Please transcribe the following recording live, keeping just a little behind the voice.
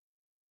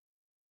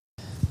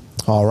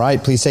All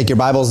right, please take your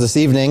Bibles this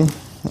evening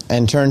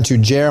and turn to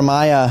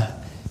Jeremiah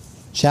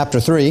chapter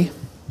 3.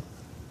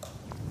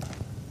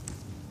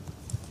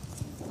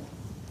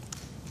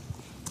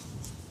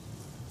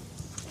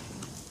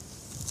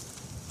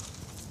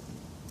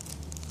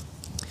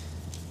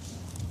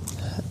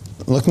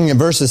 Looking at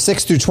verses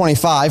 6 through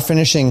 25,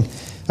 finishing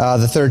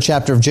the third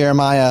chapter of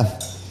Jeremiah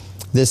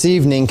this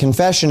evening,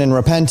 confession and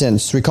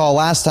repentance. Recall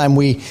last time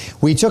we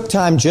took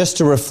time just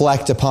to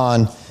reflect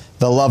upon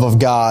the love of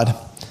God.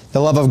 The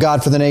love of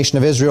God for the nation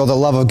of Israel, the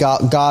love of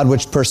God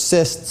which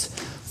persists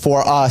for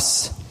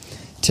us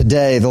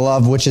today, the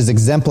love which is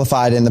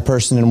exemplified in the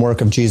person and work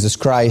of Jesus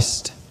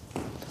Christ.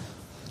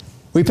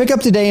 We pick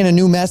up today in a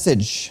new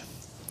message.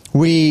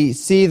 We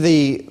see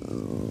the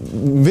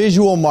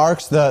visual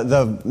marks,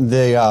 the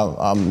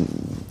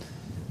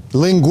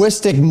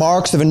linguistic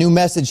marks of a new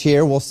message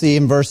here. We'll see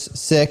in verse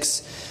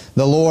 6.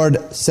 The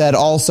Lord said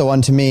also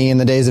unto me in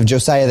the days of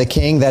Josiah the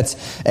king. That's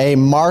a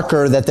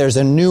marker that there's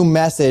a new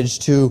message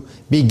to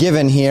be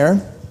given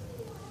here.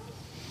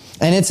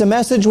 And it's a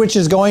message which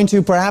is going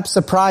to perhaps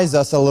surprise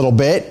us a little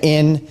bit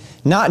in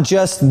not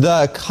just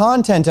the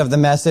content of the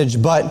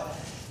message, but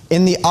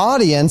in the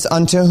audience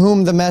unto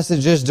whom the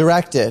message is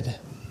directed.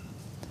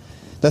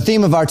 The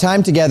theme of our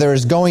time together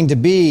is going to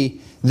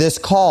be this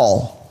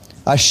call,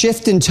 a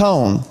shift in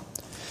tone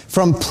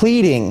from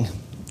pleading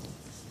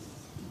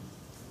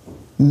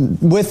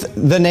with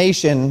the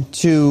nation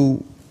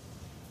to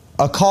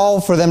a call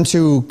for them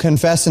to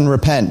confess and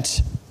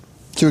repent,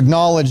 to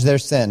acknowledge their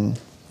sin.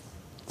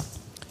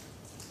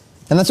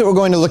 And that's what we're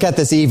going to look at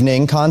this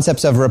evening,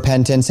 concepts of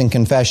repentance and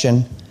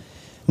confession,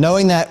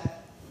 knowing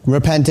that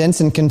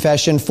repentance and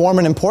confession form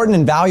an important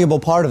and valuable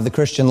part of the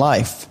Christian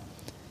life.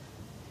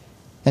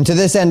 And to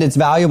this end, it's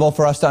valuable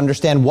for us to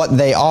understand what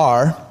they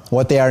are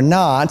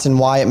not, and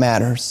why it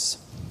matters.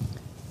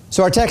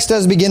 So our text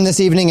does begin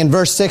this evening in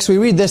verse 6. We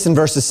read this in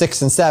verses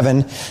 6 and 7.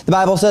 The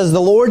Bible says, "The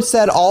Lord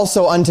said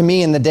also unto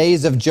me in the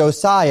days of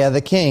Josiah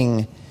the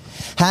king,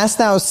 Hast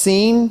thou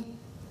seen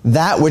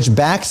that which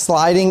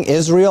backsliding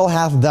Israel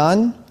hath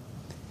done?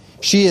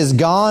 She is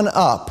gone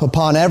up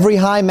upon every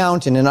high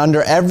mountain and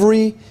under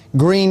every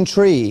green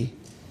tree,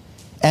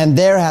 and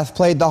there hath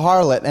played the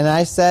harlot. And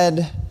I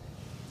said,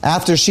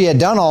 after she had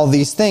done all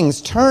these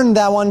things, Turn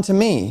thou unto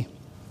me.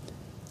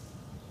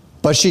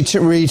 But she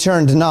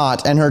returned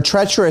not, and her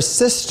treacherous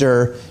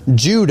sister,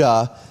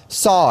 Judah,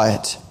 saw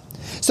it."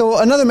 So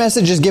another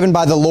message is given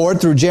by the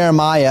Lord through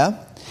Jeremiah.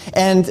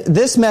 And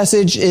this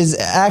message is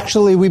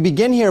actually, we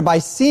begin here by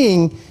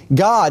seeing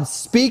God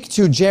speak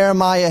to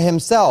Jeremiah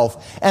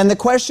himself. And the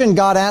question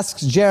God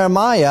asks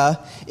Jeremiah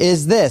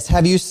is this: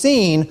 have you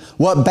seen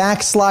what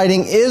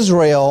backsliding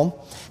Israel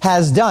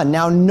has done?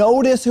 Now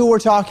notice who we're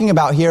talking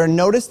about here, and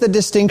notice the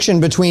distinction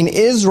between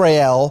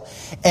Israel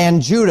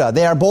and Judah.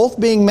 They are both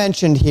being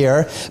mentioned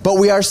here, but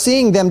we are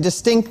seeing them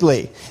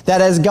distinctly. That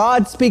as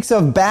God speaks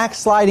of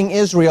backsliding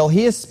Israel,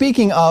 He is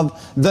speaking of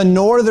the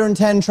northern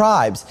 10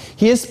 tribes.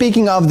 He is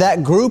speaking of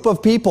that group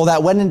of people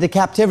that went into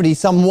captivity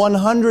some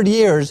 100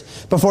 years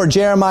before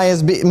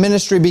Jeremiah's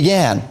ministry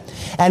began.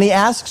 And He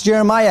asks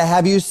Jeremiah,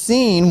 have you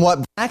seen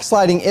what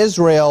backsliding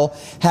Israel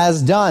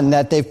has done?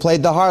 That they've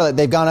played the harlot,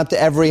 they've gone up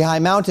to every high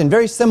mountain.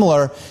 Very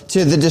similar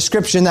to the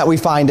description that we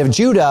find of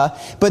Judah.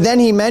 But then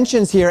He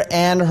mentions here,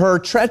 and her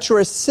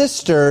treacherous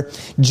sister,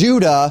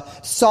 Judah,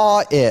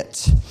 saw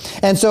it.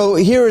 And so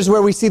here is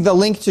where we see the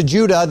link to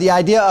Judah. The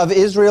idea of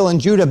Israel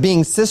and Judah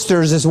being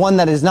sisters is one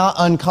that is not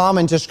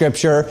uncommon to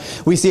Scripture.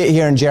 We see it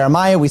here in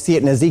Jeremiah. We see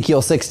it in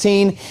Ezekiel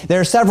 16. There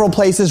are several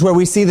places where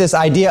we see this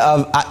idea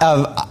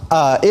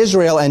of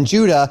Israel and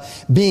Judah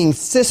being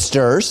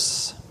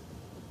sisters.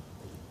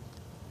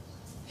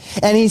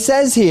 And He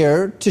says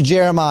here to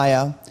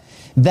Jeremiah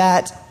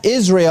that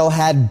Israel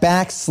had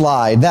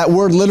backslide. That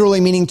word literally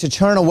meaning to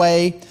turn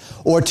away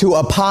or to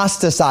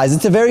apostatize.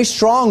 It's a very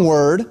strong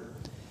word.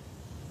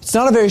 It's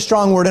not a very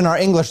strong word in our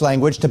English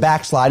language, to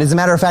backslide. As a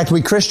matter of fact,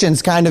 we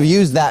Christians kind of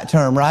use that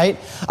term, right?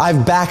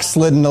 I've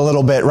backslidden a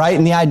little bit, right?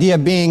 And the idea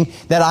being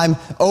that I'm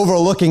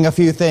overlooking a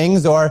few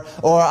things or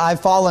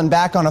I've fallen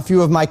back on a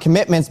few of my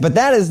commitments. But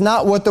that is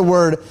not what the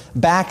word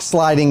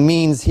backsliding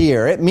means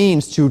here. It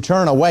means to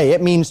turn away.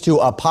 It means to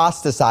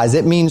apostatize.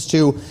 It means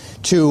to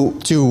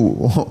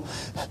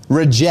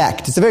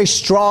reject. It's a very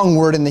strong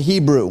word in the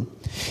Hebrew.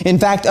 In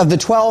fact, of the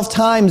 12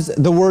 times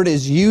the word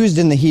is used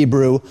in the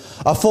Hebrew,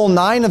 a full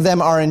 9 of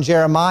them are in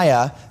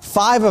Jeremiah,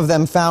 5 of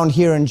them found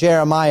here in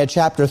Jeremiah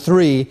chapter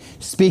 3,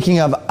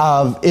 speaking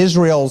of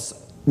Israel's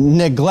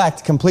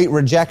neglect, complete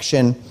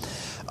rejection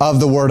of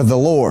the word of the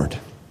Lord.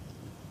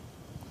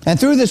 And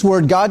through this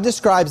word, God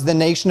describes the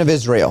nation of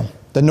Israel,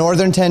 the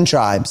northern 10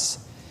 tribes,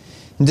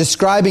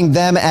 describing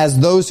them as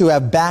those who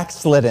have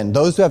backslidden,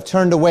 those who have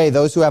turned away,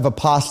 those who have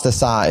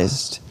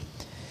apostatized.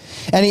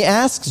 And He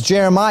asks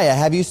Jeremiah,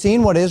 have you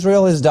seen what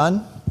Israel has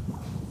done?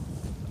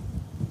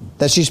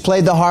 That she's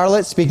played the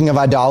harlot, speaking of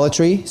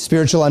idolatry,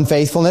 spiritual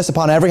unfaithfulness,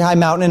 upon every high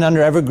mountain and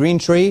under every green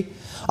tree,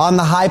 on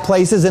the high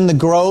places, in the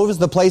groves,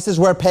 the places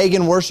where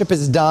pagan worship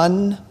is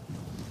done.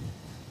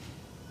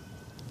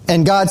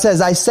 And God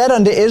says, I said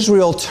unto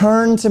Israel,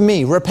 turn to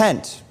me,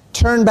 repent,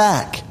 turn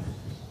back.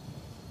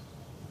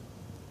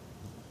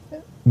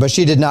 But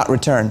she did not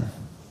return.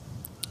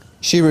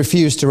 She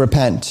refused to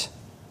repent.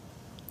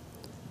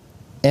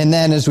 And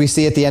then, as we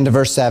see at the end of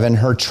verse 7,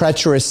 her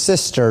treacherous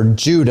sister,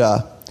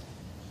 Judah,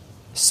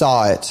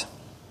 saw it.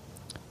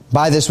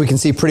 By this, we can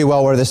see pretty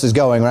well where this is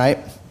going, right?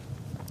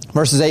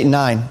 Verses 8 and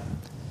 9.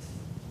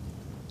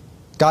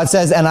 God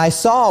says, and I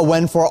saw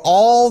when for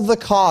all the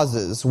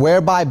causes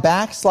whereby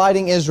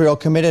backsliding Israel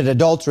committed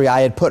adultery,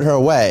 I had put her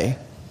away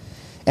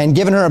and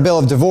given her a bill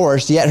of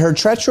divorce, yet her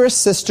treacherous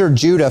sister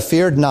Judah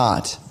feared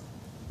not,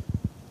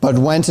 but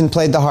went and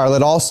played the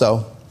harlot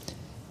also.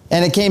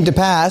 And it came to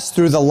pass,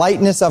 through the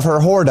lightness of her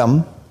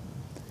whoredom,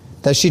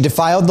 that she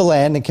defiled the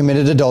land and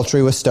committed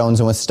adultery with stones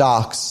and with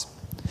stocks.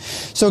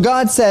 So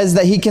God says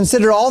that he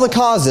considered all the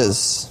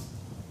causes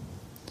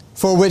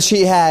for which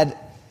he had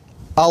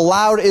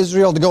allowed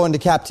Israel to go into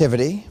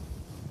captivity.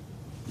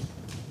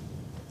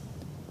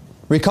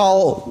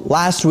 Recall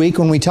last week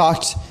when we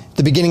talked at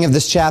the beginning of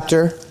this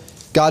chapter,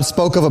 God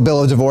spoke of a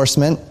bill of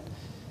divorcement,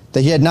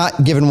 that he had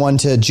not given one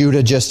to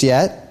Judah just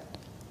yet,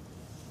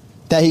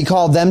 that he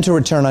called them to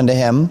return unto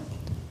him.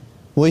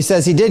 Well, he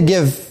says he did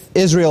give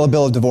Israel a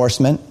bill of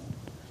divorcement,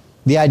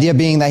 the idea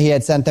being that he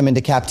had sent them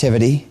into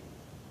captivity.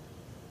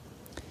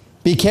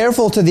 Be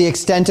careful to the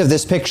extent of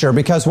this picture,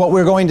 because what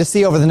we're going to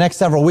see over the next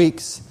several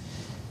weeks,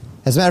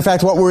 as a matter of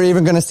fact, what we're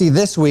even going to see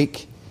this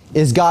week,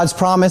 is God's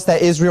promise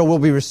that Israel will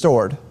be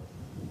restored.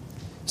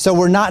 So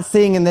we're not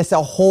seeing in this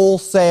a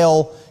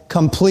wholesale,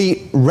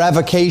 complete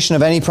revocation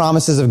of any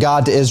promises of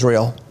God to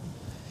Israel,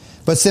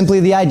 but simply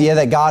the idea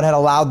that God had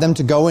allowed them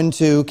to go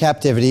into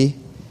captivity.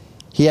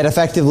 He had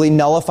effectively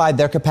nullified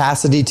their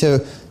capacity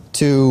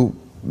to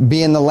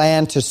be in the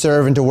land, to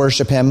serve and to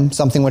worship him,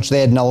 something which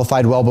they had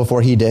nullified well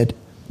before he did.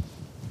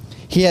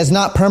 He has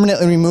not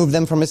permanently removed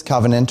them from his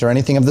covenant or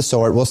anything of the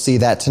sort. We'll see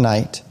that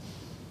tonight.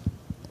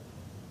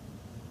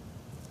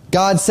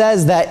 God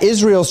says that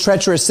Israel's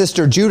treacherous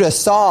sister Judah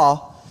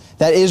saw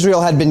that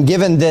Israel had been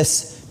given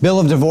this bill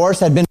of divorce,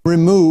 had been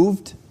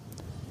removed,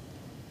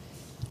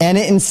 and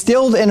it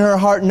instilled in her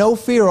heart no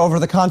fear over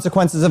the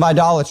consequences of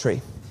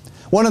idolatry.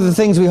 One of the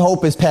things we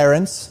hope as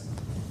parents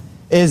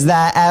is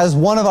that as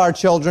one of our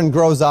children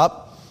grows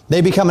up,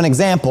 they become an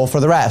example for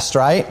the rest,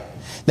 right?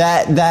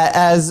 That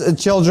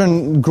as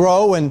children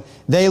grow and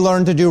they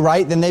learn to do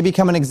right, then they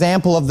become an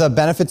example of the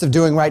benefits of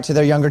doing right to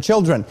their younger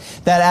children.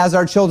 That as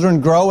our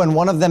children grow and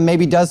one of them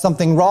maybe does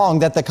something wrong,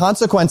 that the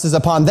consequences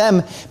upon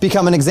them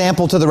become an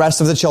example to the rest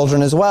of the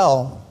children as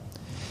well.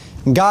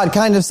 God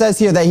kind of says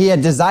here that he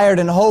had desired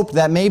and hoped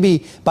that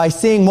maybe by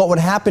seeing what would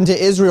happen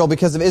to Israel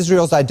because of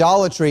Israel's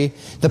idolatry,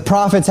 the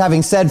prophets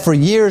having said for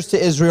years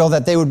to Israel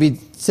that they would be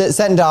sent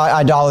into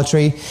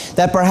idolatry,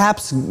 that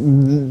perhaps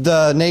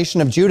the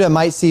nation of Judah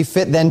might see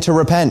fit then to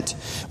repent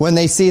when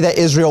they see that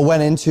Israel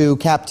went into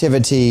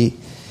captivity.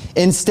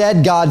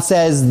 Instead, God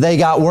says they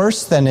got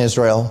worse than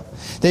Israel.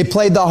 They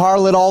played the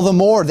harlot all the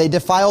more. They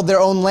defiled their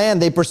own land.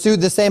 They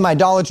pursued the same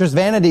idolatrous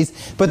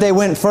vanities, but they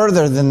went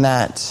further than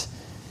that.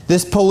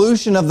 This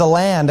pollution of the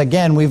land,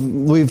 again,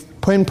 we've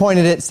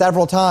pinpointed it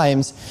several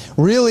times,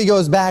 really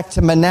goes back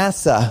to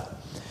Manasseh,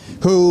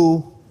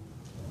 who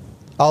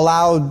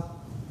allowed,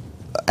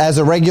 as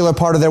a regular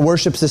part of their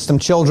worship system,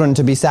 children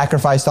to be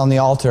sacrificed on the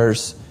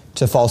altars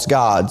to false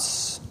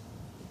gods,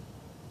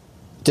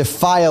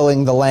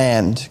 defiling the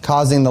land,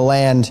 causing the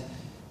land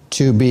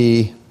to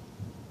be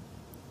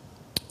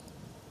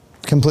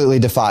completely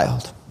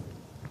defiled.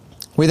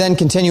 We then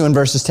continue in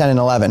verses 10 and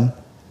 11.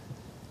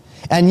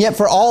 And yet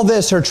for all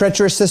this, her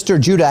treacherous sister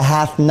Judah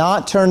hath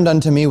not turned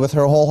unto me with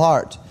her whole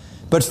heart,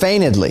 but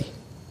feignedly.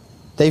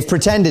 They've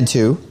pretended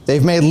to.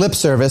 They've made lip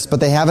service, but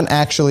they haven't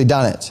actually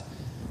done it,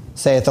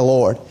 saith the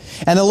Lord.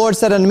 And the Lord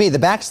said unto me, the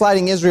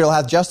backsliding Israel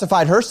hath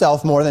justified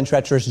herself more than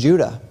treacherous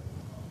Judah.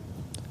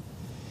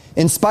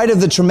 In spite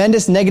of the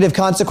tremendous negative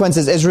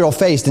consequences Israel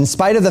faced, in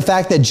spite of the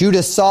fact that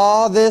Judah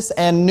saw this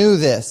and knew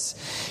this,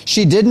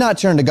 she did not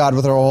turn to God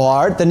with her whole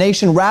heart. The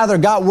nation rather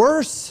got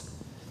worse.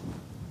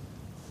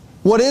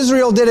 What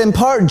Israel did in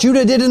part,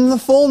 Judah did in the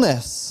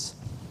fullness.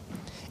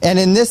 And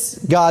in this,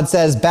 God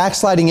says,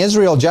 backsliding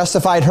Israel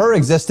justified her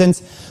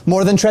existence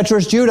more than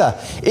treacherous Judah.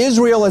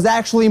 Israel is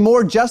actually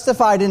more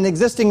justified in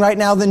existing right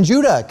now than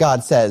Judah,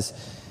 God says.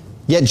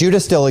 Yet Judah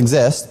still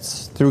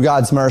exists through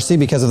God's mercy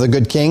because of the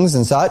good kings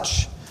and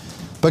such.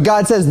 But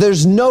God says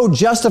there's no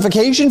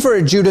justification for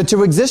Judah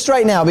to exist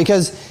right now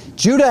because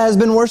Judah has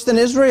been worse than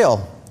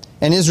Israel.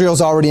 And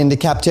Israel's already into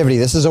captivity.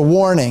 This is a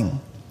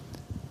warning.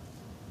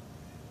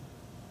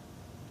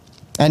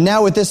 And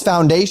now with this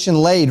foundation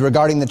laid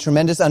regarding the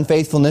tremendous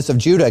unfaithfulness of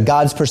Judah,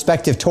 God's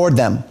perspective toward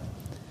them,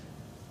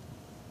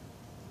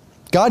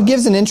 God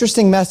gives an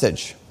interesting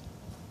message.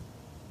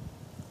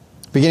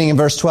 Beginning in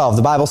verse 12,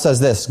 the Bible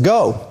says this,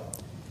 go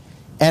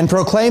and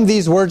proclaim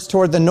these words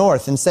toward the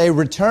north and say,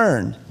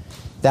 return,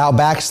 thou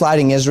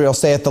backsliding Israel,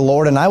 saith the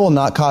Lord, and I will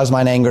not cause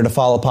mine anger to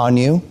fall upon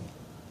you.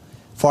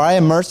 For I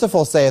am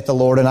merciful, saith the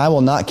Lord, and I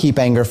will not keep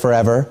anger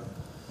forever.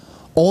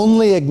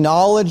 Only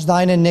acknowledge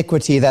thine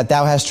iniquity, that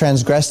thou hast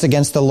transgressed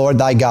against the Lord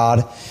thy God,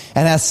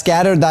 and hast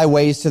scattered thy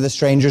ways to the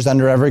strangers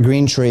under every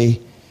green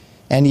tree,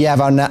 and ye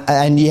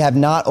have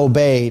not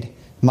obeyed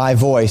my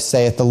voice,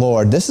 saith the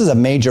Lord. This is a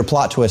major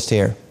plot twist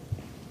here.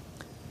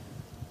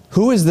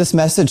 Who is this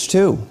message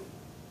to?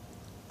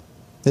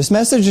 This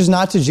message is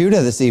not to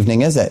Judah this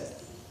evening, is it?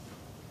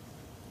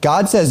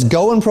 God says,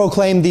 go and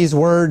proclaim these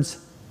words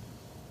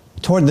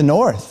toward the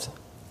north.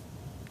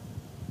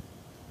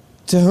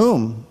 To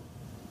whom?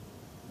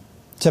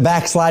 To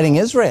backsliding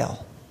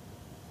Israel.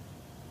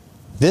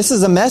 This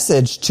is a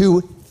message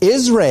to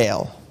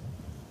Israel.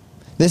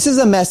 This is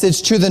a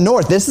message to the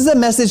north. This is a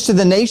message to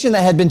the nation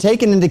that had been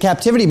taken into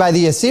captivity by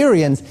the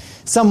Assyrians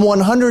some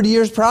 100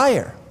 years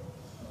prior.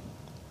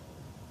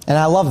 And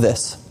I love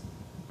this.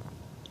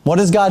 What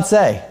does God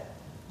say?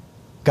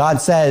 God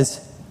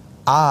says,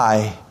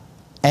 I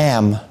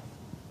am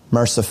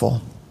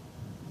merciful.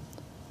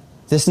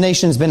 This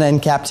nation's been in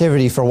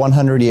captivity for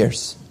 100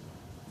 years.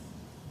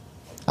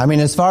 I mean,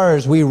 as far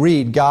as we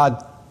read,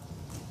 God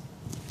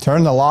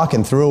turned the lock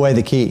and threw away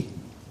the key.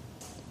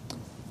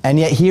 And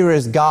yet here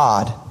is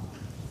God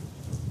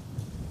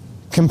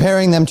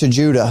comparing them to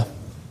Judah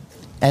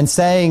and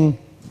saying,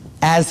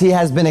 as he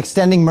has been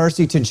extending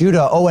mercy to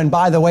Judah, oh, and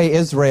by the way,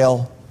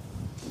 Israel,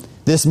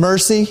 this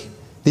mercy,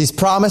 these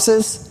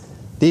promises,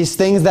 these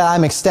things that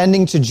I'm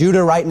extending to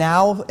Judah right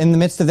now in the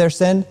midst of their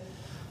sin,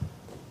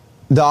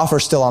 the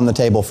offer's still on the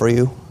table for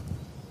you.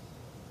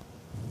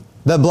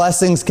 The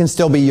blessings can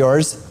still be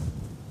yours.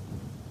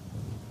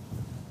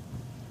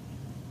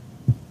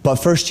 But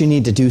first you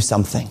need to do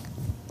something.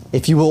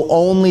 If you will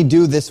only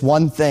do this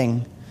one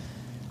thing,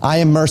 I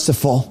am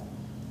merciful.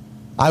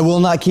 I will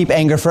not keep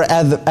anger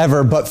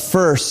forever, but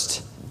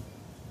first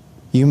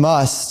you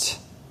must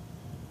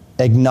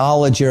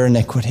acknowledge your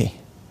iniquity.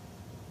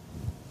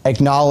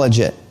 Acknowledge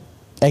it.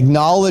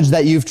 Acknowledge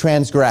that you've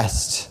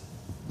transgressed,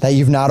 that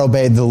you've not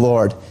obeyed the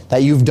Lord,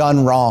 that you've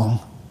done wrong.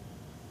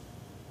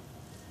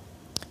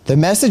 The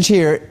message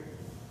here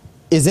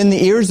is in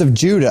the ears of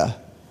Judah,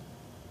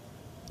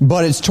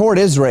 but it's toward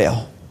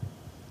Israel,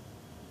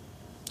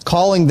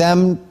 calling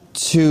them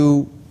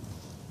to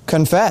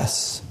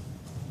confess,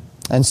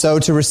 and so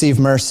to receive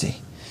mercy,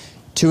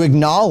 to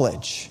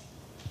acknowledge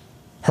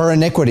her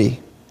iniquity,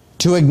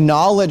 to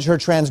acknowledge her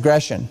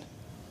transgression,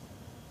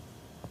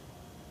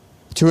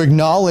 to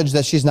acknowledge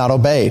that she's not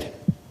obeyed. It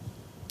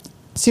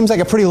seems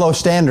like a pretty low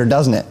standard,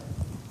 doesn't it?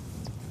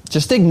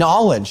 Just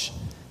acknowledge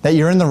that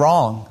you're in the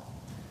wrong.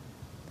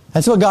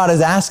 That's what God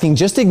is asking.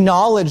 Just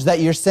acknowledge that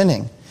you're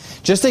sinning.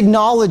 Just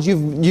acknowledge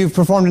you've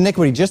performed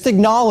iniquity. Just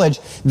acknowledge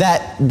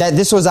that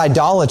this was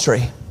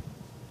idolatry.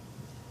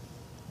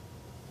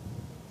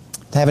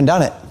 They haven't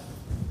done it.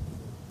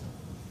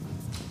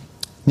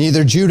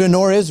 Neither Judah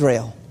nor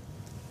Israel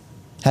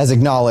has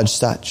acknowledged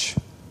such.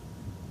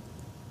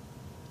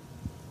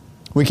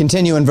 We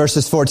continue in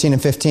verses 14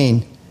 and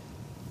 15.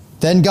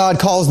 Then God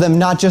calls them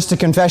not just to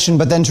confession,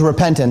 but then to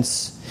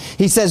repentance.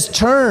 He says,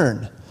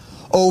 turn,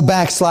 O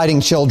backsliding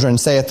children,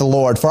 saith the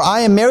Lord, for I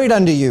am married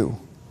unto you,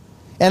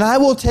 and I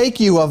will take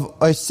you of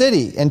a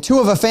city and two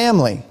of a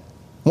family,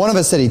 one of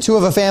a city, two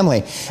of a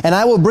family, and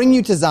I will bring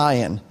you to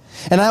Zion,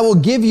 and I will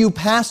give you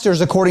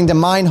pastors according to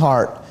mine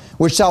heart,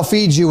 which shall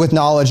feed you with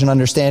knowledge and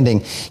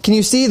understanding. Can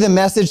you see the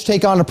message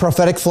take on a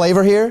prophetic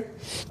flavor here?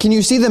 Can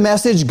you see the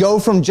message go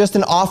from just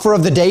an offer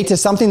of the day to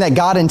something that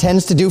God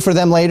intends to do for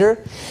them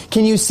later?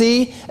 Can you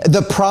see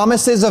the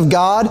promises of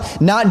God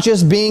not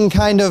just being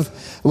kind of,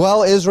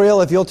 well,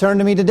 Israel, if you'll turn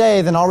to me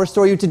today, then I'll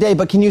restore you today.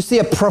 But can you see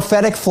a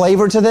prophetic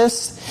flavor to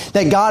this?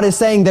 That God is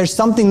saying there's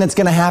something that's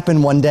going to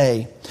happen one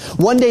day.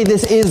 One day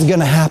this is going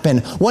to happen.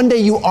 One day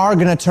you are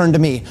going to turn to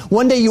me.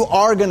 One day you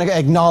are going to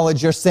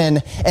acknowledge your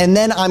sin. And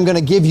then I'm going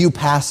to give you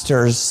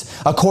pastors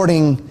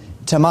according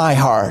to my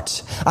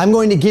heart. I'm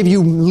going to give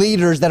you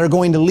leaders that are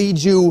going to lead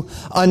you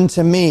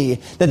unto me,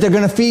 that they're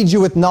going to feed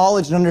you with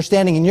knowledge and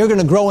understanding, and you're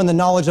going to grow in the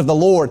knowledge of the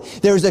Lord.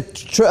 There's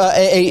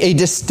a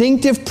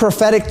distinctive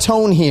prophetic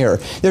tone here.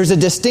 There's a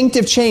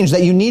distinctive change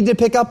that you need to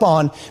pick up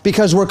on,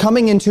 because we're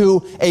coming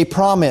into a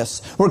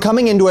promise. We're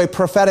coming into a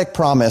prophetic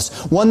promise,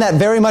 one that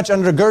very much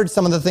undergirds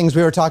some of the things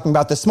we were talking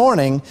about this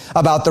morning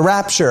about the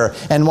rapture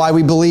and why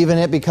we believe in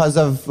it because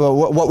of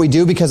what we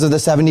do because of the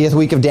 70th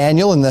week of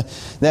Daniel and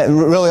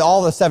really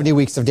all the 70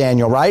 weeks of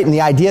Daniel, right? And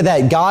the idea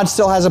that God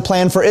still has a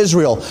plan for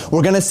Israel.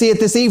 We're going to see it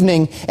this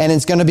evening, and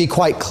it's going to be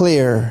quite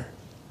clear.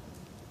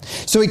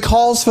 So he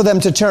calls for them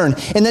to turn,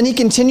 and then he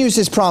continues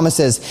his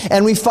promises,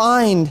 and we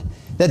find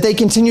that they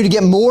continue to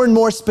get more and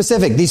more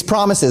specific, these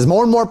promises,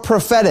 more and more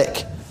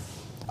prophetic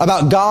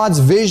about God's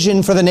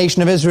vision for the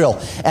nation of Israel.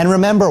 And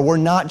remember, we're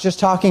not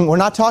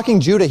talking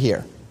Judah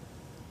here.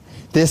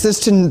 This is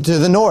to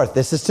the north.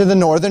 This is to the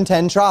northern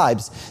 10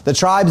 tribes. The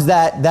tribes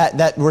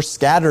that were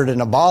scattered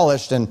and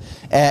abolished and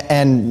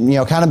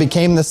kind of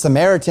became the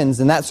Samaritans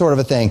and that sort of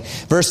a thing.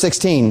 Verse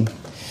 16.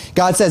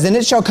 God says, and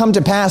it shall come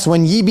to pass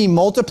when ye be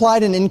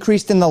multiplied and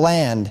increased in the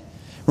land.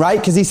 Right?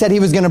 Because he said he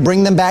was going to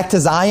bring them back to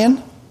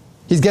Zion.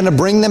 He's going to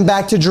bring them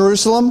back to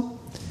Jerusalem.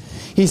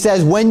 He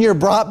says, when you're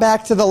brought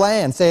back to the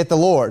land, saith the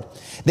Lord,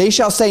 They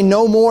shall say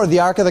no more, the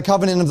ark of the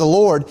covenant of the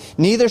Lord,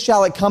 neither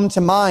shall it come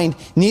to mind,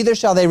 neither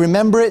shall they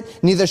remember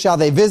it, neither shall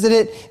they visit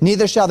it,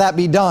 neither shall that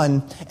be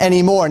done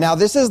anymore. Now,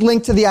 this is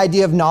linked to the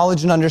idea of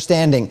knowledge and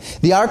understanding.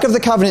 The ark of the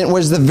covenant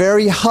was the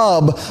very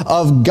hub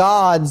of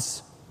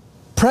God's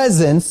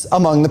presence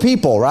among the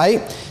people, right?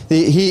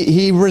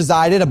 He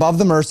resided above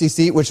the mercy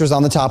seat, which was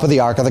on the top of the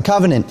Ark of the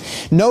Covenant.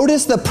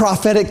 Notice the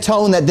prophetic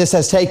tone that this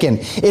has taken.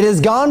 It has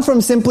gone from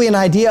simply an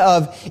idea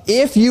of,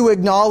 if you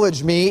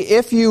acknowledge me,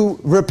 if you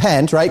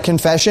repent, right?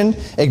 Confession,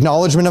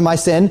 acknowledgement of my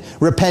sin,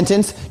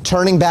 repentance,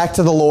 turning back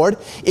to the Lord.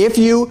 If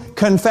you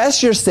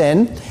confess your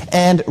sin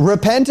and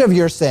repent of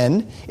your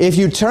sin, if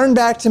you turn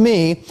back to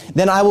me,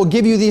 then I will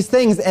give you these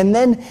things. And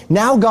then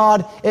now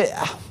God,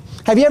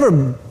 have you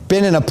ever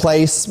been in a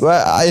place,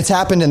 it's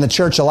happened in the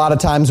church a lot of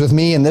times with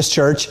me in this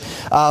church,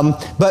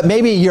 but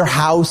maybe your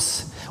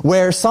house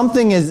where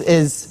something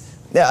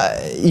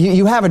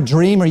you have a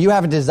dream or you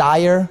have a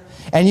desire,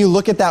 and you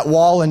look at that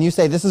wall and you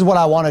say, this is what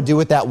I want to do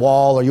with that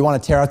wall, or you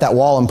want to tear out that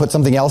wall and put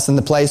something else in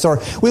the place. Or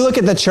we look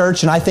at the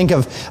church and I think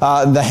of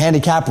the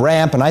handicap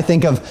ramp, and I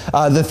think of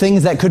the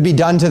things that could be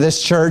done to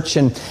this church,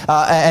 and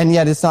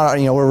yet it's not,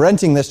 we're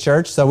renting this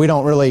church, so we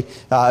don't really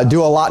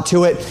do a lot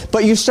to it.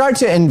 But you start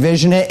to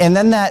envision it, and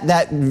then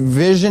that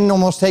vision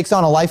almost takes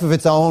on a life of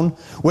its own,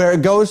 where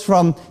it goes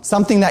from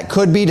something that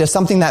could be to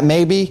something that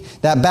may be.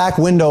 That back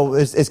window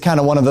is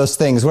kind of one of those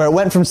things, where it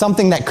went from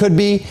something that could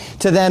be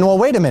to then, well,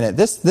 wait a minute,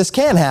 this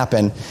can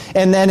happen.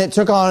 And then it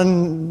took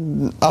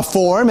on a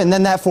form, and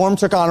then that form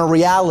took on a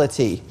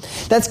reality.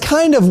 That's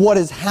kind of what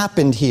has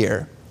happened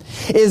here.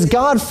 Is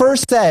God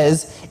first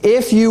says,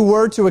 if you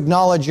were to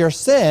acknowledge your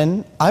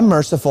sin, I'm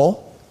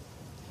merciful.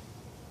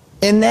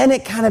 And then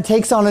it kind of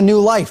takes on a new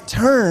life.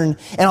 Turn,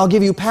 and I'll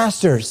give you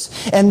pastors,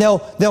 and they'll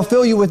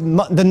fill you with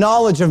the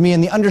knowledge of me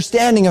and the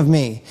understanding of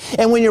me.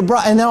 And when you're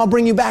brought, and then I'll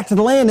bring you back to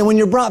the land. And when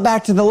you're brought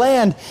back to the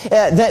land,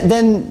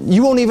 then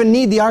you won't even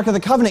need the Ark of the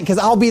Covenant, because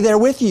I'll be there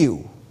with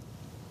you.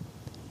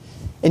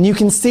 And you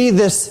can see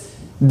this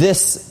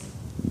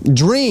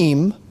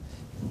dream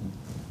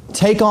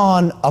take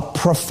on a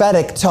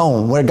prophetic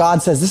tone, where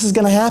God says, this is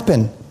going to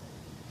happen.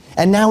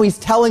 And now He's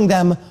telling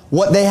them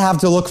what they have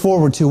to look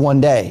forward to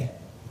one day.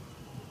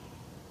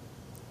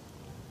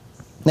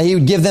 That He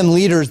would give them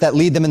leaders that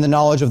lead them in the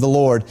knowledge of the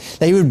Lord.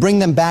 That He would bring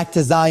them back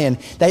to Zion.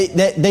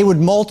 That they would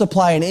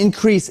multiply and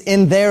increase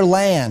in their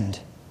land.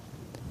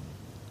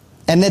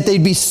 And that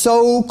they'd be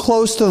so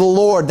close to the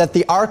Lord that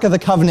the Ark of the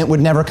Covenant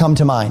would never come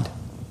to mind.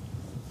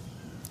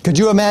 Could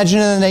you imagine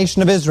in the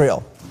nation of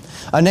Israel?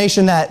 A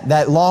nation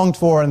that longed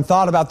for and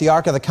thought about the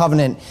Ark of the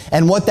Covenant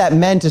and what that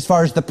meant as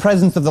far as the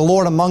presence of the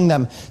Lord among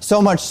them.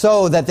 So much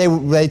so that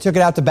they took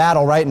it out to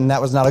battle, right? And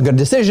that was not a good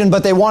decision,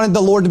 but they wanted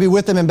the Lord to be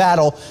with them in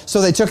battle.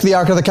 So they took the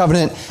Ark of the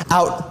Covenant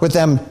out with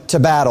them to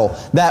battle.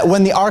 That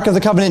when the Ark of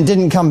the Covenant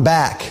didn't come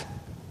back,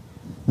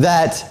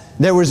 that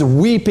there was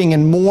weeping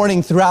and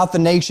mourning throughout the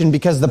nation,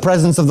 because the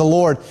presence of the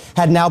Lord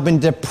had now been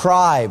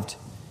deprived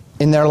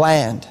in their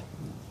land.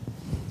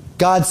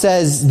 God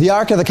says the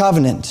Ark of the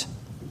Covenant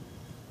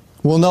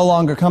will no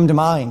longer come to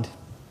mind,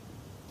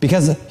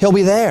 because He'll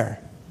be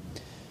there.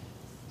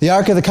 The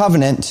Ark of the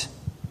Covenant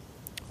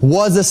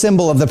was a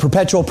symbol of the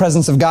perpetual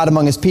presence of God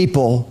among His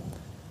people.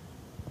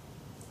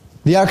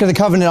 The Ark of the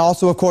Covenant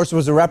also, of course,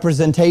 was a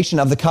representation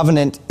of the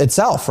covenant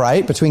itself,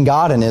 right? Between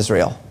God and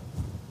Israel.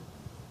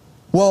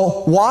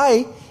 Well,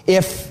 why,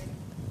 if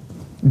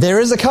there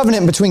is a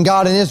covenant between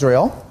God and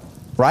Israel,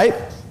 right?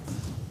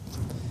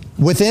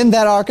 Within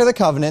that Ark of the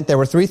Covenant, there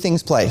were three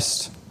things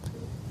placed.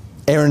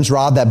 Aaron's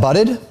rod that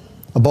budded,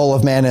 a bowl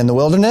of manna in the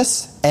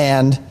wilderness,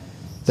 and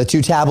the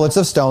 2 tablets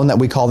of stone that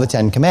we call the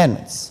 10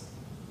 Commandments.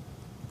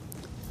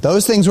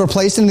 Those things were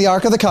placed in the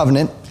Ark of the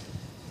Covenant.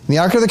 The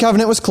Ark of the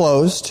Covenant was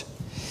closed.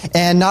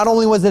 And not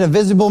only was it a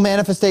visible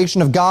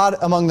manifestation of God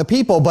among the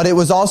people, but it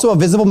was also a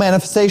visible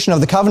manifestation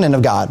of the covenant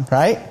of God,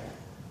 right?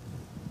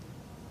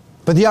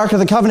 But the Ark of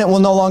the Covenant will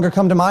no longer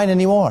come to mind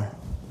anymore.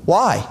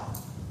 Why?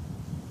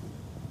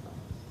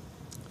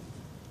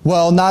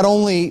 Well, not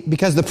only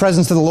because the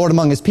presence of the Lord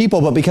among His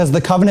people, but because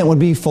the covenant would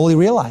be fully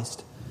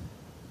realized.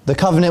 The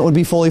covenant would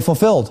be fully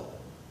fulfilled.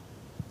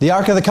 The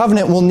Ark of the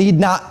Covenant will need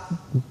not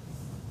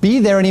be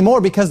there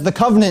anymore, because the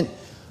covenant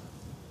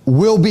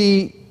will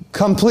be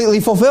completely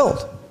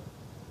fulfilled.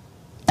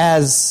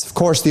 As, of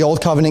course, the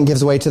old covenant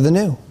gives way to the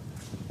new.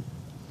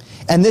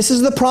 And this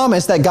is the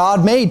promise that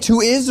God made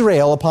to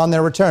Israel upon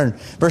their return.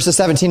 Verses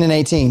 17 and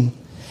 18.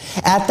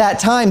 At that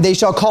time they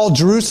shall call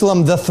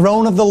Jerusalem the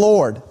throne of the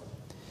Lord,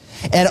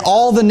 and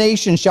all the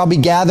nations shall be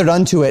gathered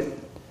unto it,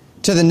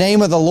 to the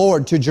name of the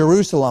Lord, to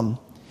Jerusalem.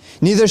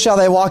 Neither shall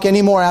they walk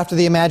any more after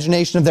the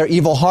imagination of their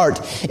evil heart.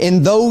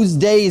 In those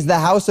days the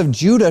house of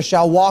Judah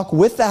shall walk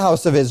with the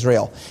house of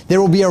Israel.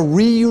 There will be a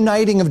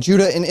reuniting of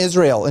Judah and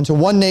Israel into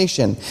one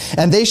nation.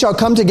 And they shall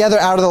come together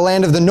out of the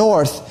land of the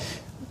north,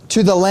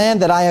 to the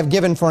land that I have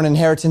given for an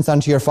inheritance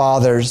unto your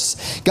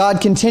fathers.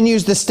 God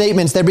continues the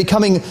statements. They're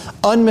becoming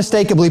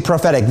unmistakably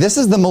prophetic. This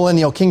is the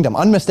millennial kingdom,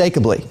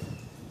 unmistakably,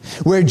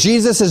 where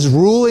Jesus is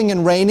ruling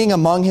and reigning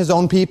among His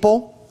own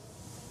people.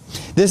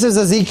 This is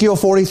Ezekiel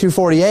 40 through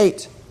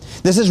 48.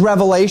 This is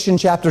Revelation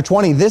chapter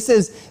 20. This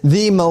is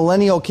the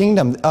millennial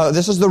kingdom.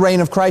 This is the reign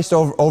of Christ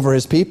over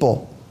his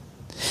people.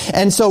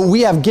 And so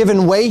we have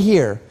given way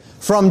here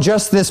from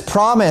just this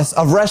promise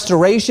of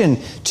restoration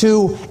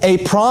to a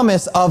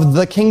promise of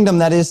the kingdom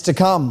that is to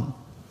come.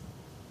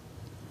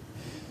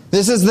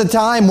 This is the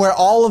time where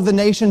all of the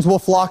nations will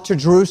flock to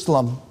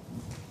Jerusalem.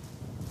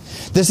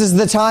 This is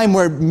the time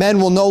where men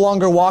will no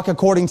longer walk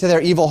according to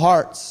their evil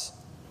hearts.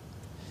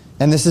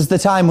 And this is the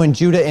time when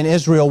Judah and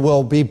Israel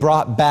will be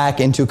brought back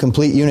into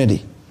complete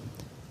unity.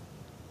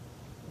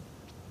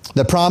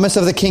 The promise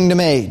of the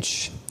kingdom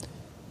age.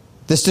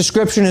 This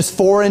description is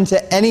foreign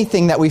to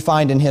anything that we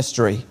find in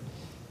history,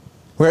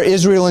 where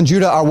Israel and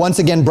Judah are once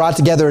again brought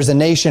together as a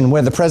nation,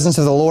 where the presence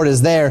of the Lord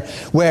is there,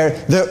 where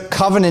the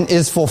covenant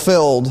is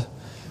fulfilled,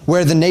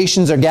 where the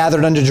nations are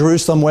gathered unto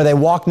Jerusalem, where they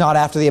walk not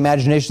after the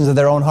imaginations of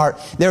their own heart.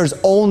 There is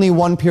only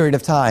one period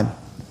of time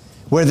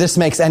where this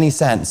makes any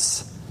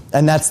sense,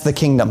 and that's the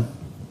kingdom.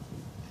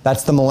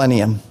 That's the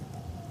millennium.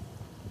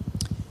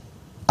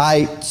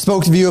 I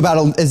spoke to you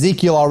about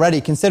Ezekiel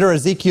already. Consider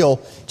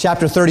Ezekiel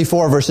chapter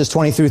 34, verses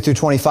 23 through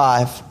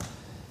 25.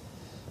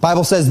 The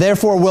Bible says,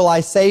 "Therefore will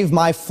I save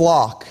my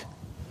flock,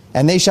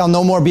 and they shall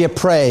no more be a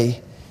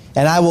prey.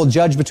 And I will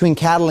judge between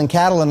cattle and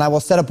cattle, and I will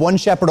set up one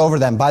shepherd over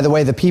them." By the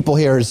way, the people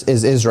here is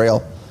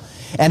Israel.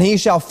 "And he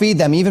shall feed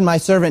them, even my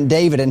servant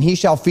David, and he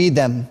shall feed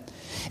them.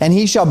 And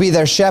he shall be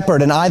their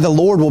shepherd, and I, the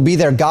Lord, will be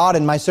their God,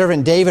 and my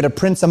servant David, a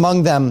prince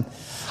among them.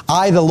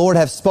 I, the Lord,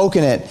 have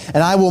spoken it.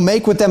 And I will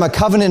make with them a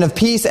covenant of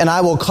peace, and I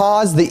will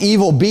cause the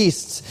evil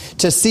beasts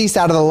to cease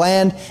out of the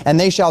land, and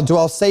they shall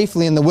dwell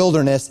safely in the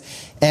wilderness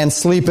and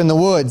sleep in the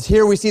woods."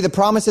 Here we see the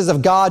promises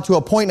of God to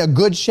appoint a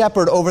good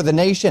shepherd over the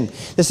nation.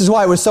 This is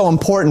why it was so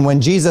important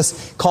when Jesus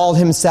called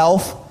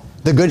himself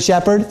the good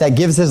shepherd that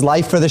gives his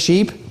life for the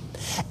sheep.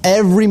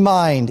 Every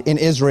mind in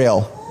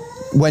Israel,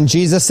 when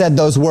Jesus said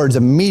those words,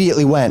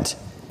 immediately went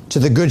to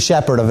the good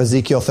shepherd of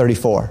Ezekiel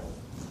 34.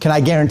 Can I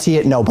guarantee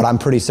it? No, but I'm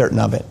pretty certain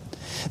of it.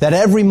 That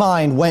every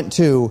mind went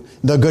to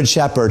the good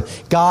shepherd.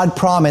 God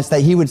promised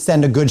that he would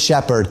send a good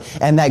shepherd,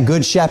 and that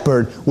good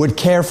shepherd would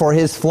care for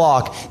his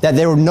flock, that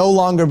there would no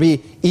longer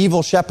be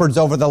evil shepherds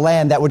over the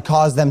land that would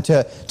cause them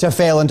to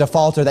fail and to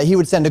falter, that he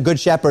would send a good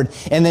shepherd.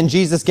 And then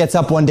Jesus gets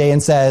up one day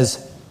and says,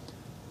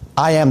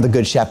 "I am the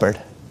good shepherd."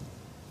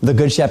 The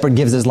good shepherd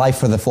gives his life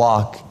for the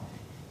flock.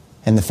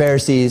 And the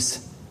Pharisees,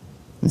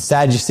 and the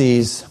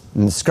Sadducees,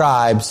 and the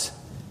scribes,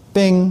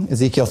 bing,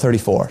 Ezekiel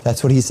 34.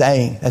 That's what he's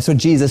saying. That's what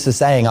Jesus is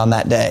saying on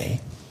that day.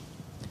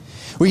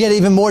 We get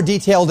even more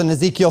detailed in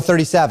Ezekiel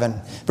 37,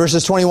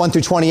 verses 21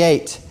 through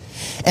 28.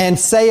 "And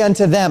say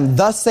unto them,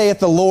 Thus saith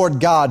the Lord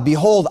God,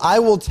 Behold, I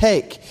will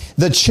take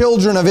the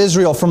children of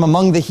Israel from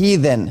among the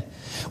heathen,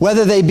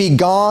 whether they be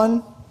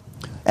gone,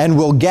 and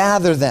will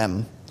gather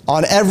them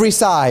on every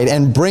side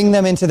and bring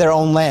them into their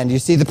own land." You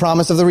see the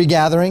promise of the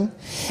regathering?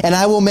 "And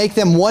I will make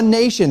them one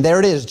nation." There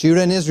it is,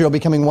 Judah and Israel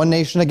becoming one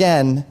nation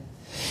again.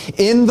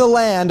 "In the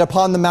land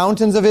upon the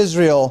mountains of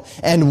Israel,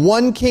 and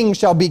one king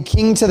shall be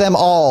king to them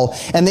all,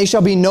 and they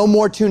shall be no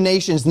more two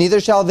nations, neither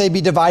shall they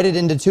be divided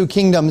into two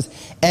kingdoms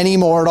any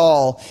more at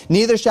all.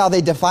 Neither shall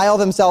they defile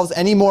themselves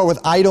any more with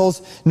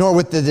idols, nor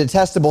with the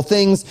detestable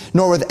things,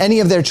 nor with any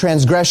of their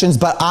transgressions,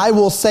 but I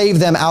will save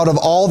them out of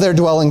all their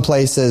dwelling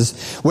places,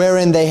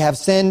 wherein they have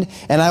sinned,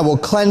 and I will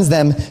cleanse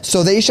them.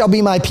 So they shall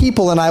be my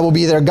people, and I will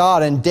be their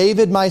God, and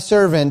David my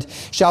servant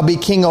shall be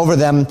king over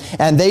them,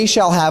 and they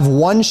shall have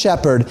one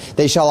shepherd.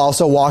 They shall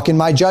also walk in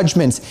my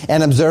judgments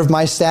and observe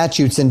my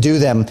statutes and do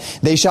them.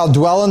 They shall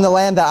dwell in the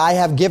land that I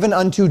have given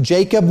unto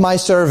Jacob my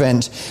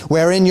servant,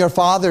 wherein your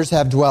fathers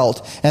have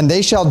dwelt, and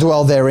they shall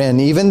dwell therein,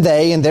 even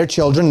they and their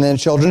children and their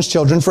children's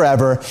children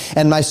forever.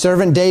 And my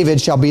servant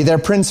David shall be their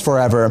prince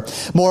forever.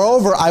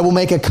 Moreover, I will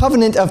make a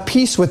covenant of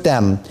peace with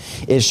them.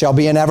 It shall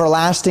be an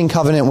everlasting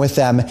covenant with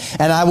them,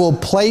 and I will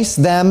place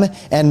them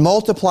and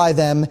multiply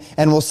them,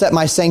 and will set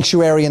my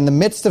sanctuary in the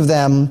midst of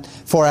them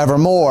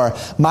forevermore.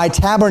 My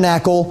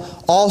tabernacle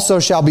also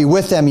shall be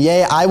with them.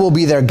 Yea, I will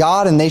be their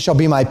God, and they shall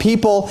be my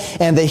people.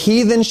 And the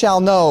heathen shall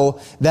know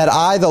that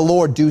I, the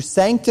Lord, do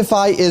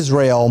sanctify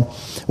Israel,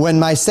 when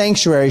my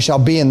sanctuary shall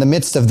be in the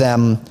midst of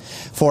them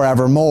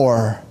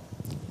forevermore.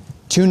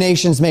 Two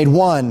nations made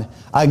one,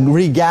 a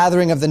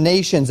regathering of the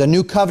nations, a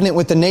new covenant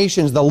with the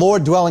nations, the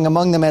Lord dwelling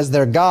among them as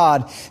their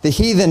God. The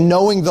heathen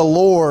knowing the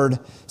Lord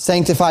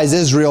sanctifies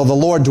Israel, the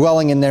Lord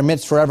dwelling in their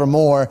midst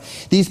forevermore.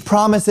 These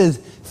promises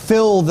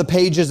fill the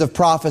pages of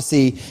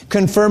prophecy,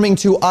 confirming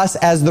to us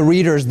as the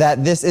readers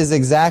that this is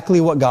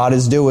exactly what God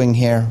is doing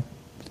here.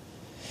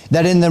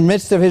 That in the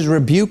midst of his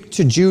rebuke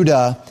to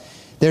Judah,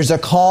 there's a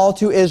call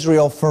to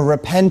Israel for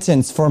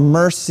repentance, for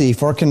mercy,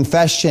 for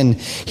confession.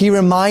 He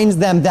reminds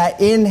them that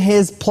in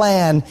his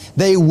plan,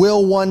 they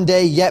will one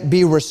day yet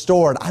be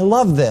restored. I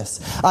love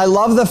this. I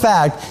love the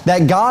fact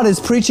that God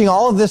is preaching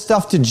all of this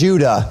stuff to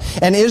Judah,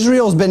 and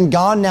Israel's been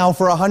gone now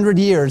for 100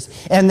 years,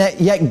 and that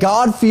yet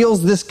God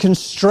feels this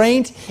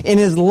constraint in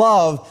his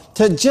love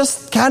to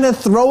just kind of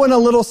throw in a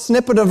little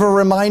snippet of a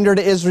reminder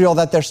to Israel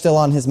that they're still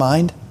on his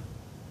mind.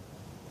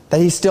 That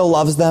he still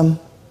loves them?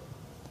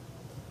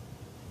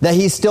 That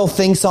he still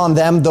thinks on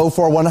them, though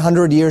for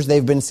 100 years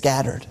they've been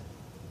scattered?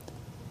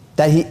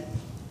 That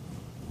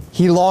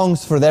he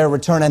longs for their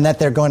return and that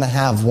they're going to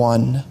have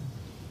one.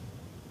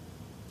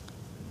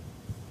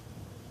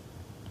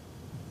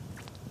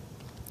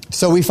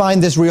 So we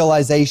find this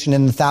realization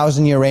in the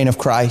 1,000-year reign of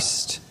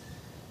Christ.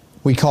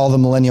 We call the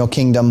millennial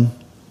kingdom.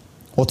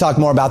 We'll talk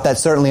more about that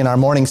certainly in our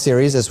morning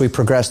series as we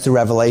progress through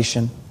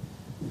Revelation.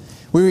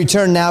 We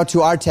return now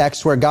to our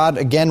text where God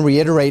again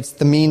reiterates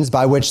the means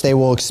by which they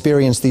will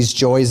experience these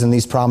joys and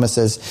these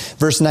promises.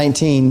 Verse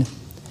 19,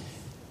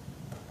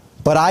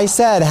 "But I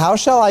said, how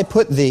shall I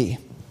put thee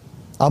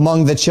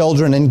among the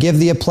children and give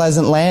thee a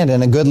pleasant land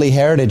and a goodly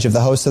heritage of the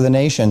hosts of the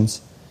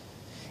nations?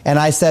 And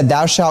I said,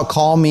 thou shalt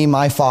call me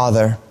my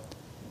Father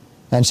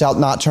and shalt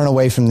not turn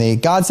away from thee."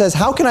 God says,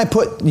 how can I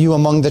put you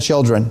among the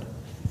children?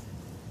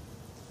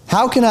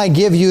 How can I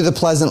give you the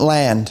pleasant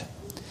land?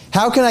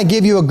 How can I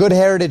give you a good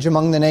heritage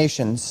among the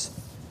nations?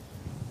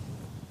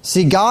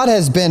 See, God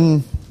has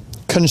been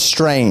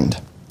constrained.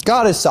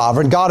 God is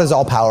sovereign. God is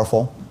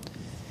all-powerful.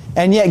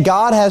 And yet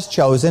God has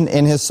chosen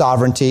in his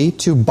sovereignty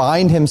to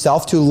bind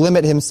himself, to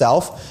limit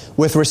himself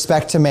with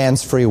respect to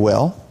man's free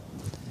will.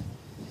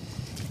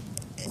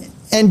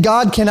 And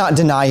God cannot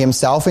deny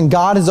himself, and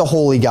God is a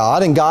holy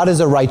God, and God is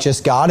a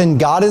righteous God, and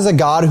God is a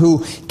God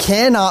who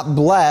cannot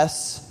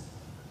bless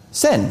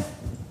sin.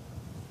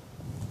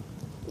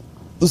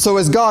 So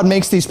as God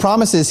makes these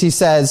promises, he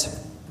says,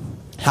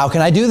 how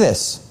can I do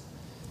this?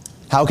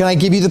 How can I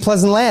give you the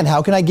pleasant land?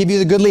 How can I give you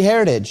the goodly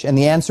heritage? And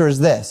the answer is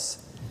this: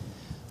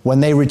 when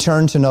they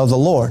return to know the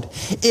Lord.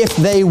 If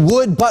they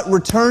would but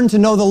return to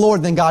know the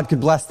Lord, then God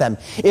could bless them.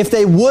 If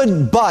they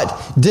would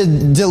but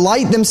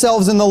delight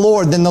themselves in the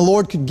Lord, then the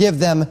Lord could give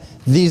them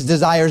these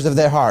desires of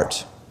their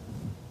heart.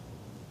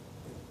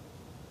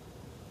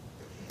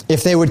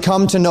 If they would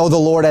come to know the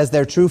Lord as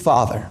their true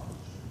Father.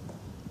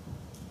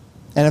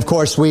 And of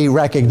course, we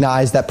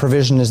recognize that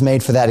provision is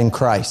made for that in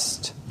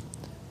Christ.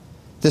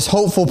 This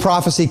hopeful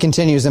prophecy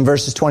continues in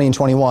verses 20 and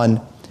 21.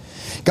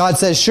 God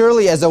says,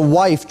 surely as a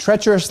wife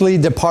treacherously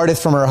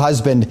departeth from her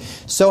husband,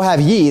 so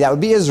have ye, that would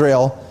be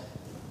Israel,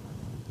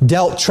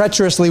 dealt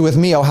treacherously with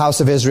me, O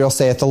house of Israel,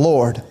 saith the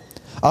Lord.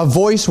 A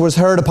voice was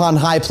heard upon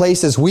high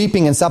places,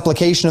 weeping and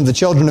supplication of the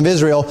children of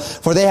Israel,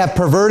 for they have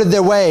perverted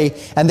their way,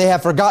 and they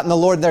have forgotten the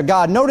Lord their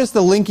God. Notice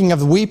the linking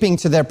of weeping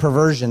to their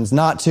perversions,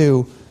 not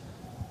to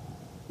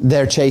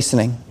their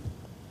chastening.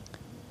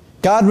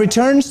 God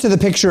returns to the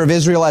picture of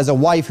Israel as a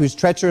wife who's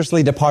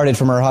treacherously departed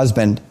from her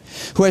husband,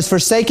 who has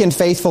forsaken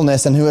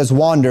faithfulness and who has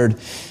wandered.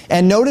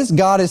 And notice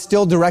God is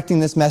still directing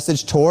this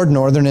message toward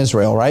northern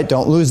Israel, right?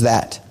 Don't lose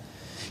that.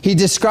 He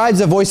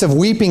describes a voice of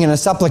weeping and a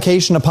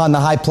supplication upon the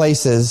high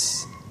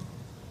places.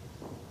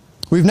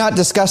 We've not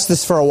discussed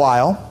this for a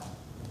while.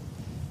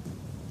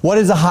 What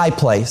is a high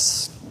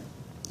place?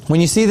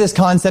 When you see this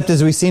concept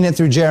as we've seen it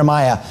through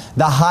Jeremiah,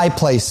 the high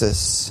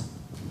places.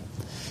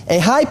 A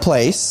high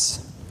place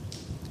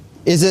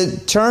is a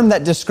term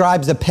that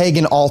describes a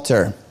pagan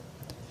altar.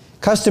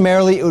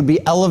 Customarily, it would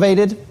be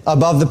elevated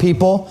above the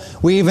people.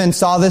 We even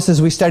saw this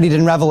as we studied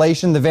in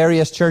Revelation, the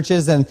various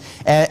churches and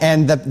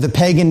the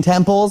pagan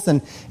temples.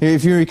 And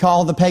if you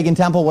recall, the pagan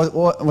temple,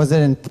 was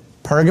it in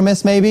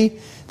Pergamus maybe?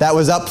 That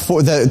was up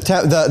for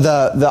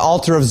the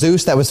altar of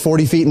Zeus that was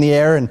 40 feet in the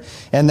air,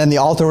 and then the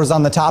altar was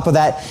on the top of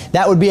that.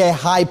 That would be a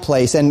high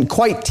place. And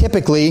quite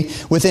typically,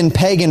 within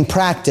pagan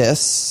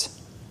practice,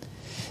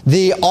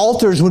 the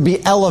altars would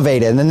be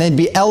elevated, and then they'd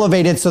be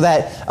elevated so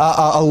that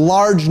a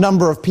large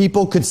number of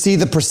people could see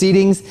the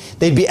proceedings.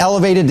 They'd be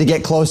elevated to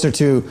get closer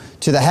to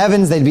the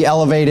heavens. They'd be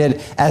elevated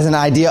as an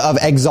idea of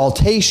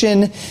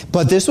exaltation.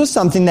 But this was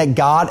something that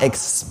God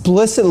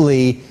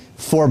explicitly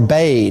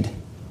forbade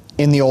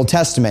in the Old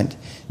Testament.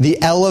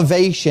 The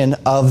elevation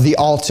of the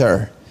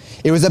altar.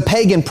 It was a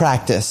pagan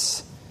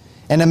practice,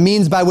 and a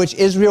means by which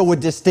Israel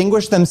would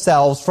distinguish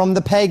themselves from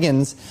the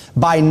pagans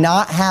by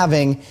not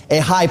having a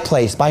high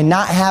place, by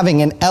not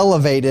having an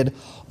elevated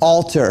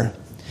altar.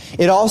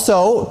 It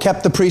also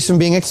kept the priests from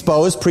being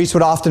exposed. Priests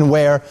would often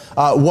wear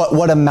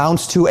what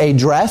amounts to a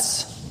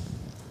dress,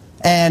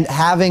 and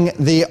having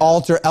the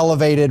altar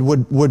elevated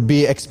would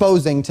be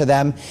exposing to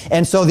them.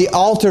 And so the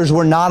altars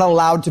were not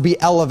allowed to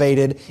be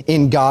elevated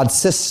in God's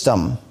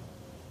system.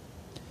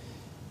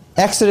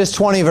 Exodus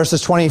 20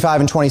 verses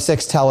 25 and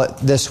 26 tell it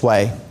this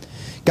way.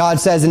 God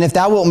says, and if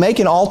thou wilt make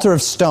an altar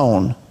of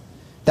stone,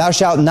 thou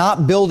shalt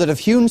not build it of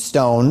hewn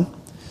stone,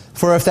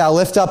 for if thou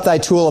lift up thy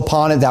tool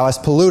upon it, thou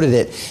hast polluted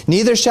it.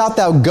 Neither shalt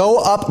thou go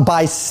up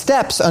by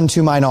steps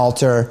unto mine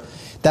altar,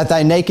 that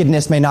thy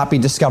nakedness may not be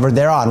discovered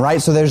thereon.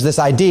 Right? So there's this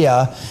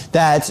idea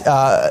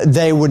that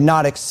they would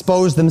not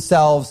expose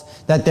themselves,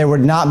 that there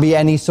would not be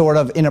any sort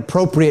of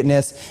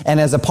inappropriateness. And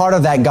as a part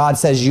of that, God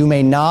says, you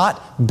may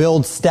not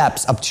build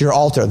steps up to your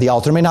altar. The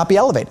altar may not be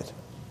elevated.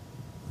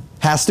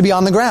 Has to be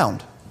on the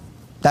ground.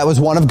 That was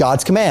one of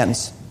God's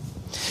commands.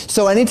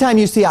 So anytime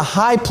you see a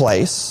high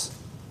place,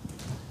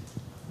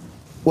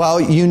 well,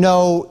 you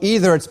know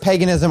either it's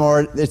paganism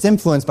or it's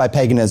influenced by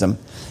paganism.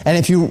 And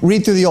if you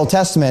read through the Old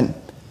Testament,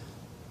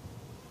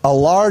 a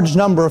large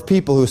number of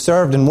people who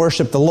served and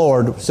worshiped the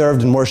Lord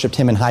served and worshiped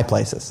Him in high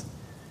places.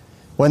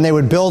 When they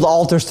would build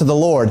altars to the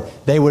Lord,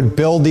 they would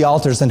build the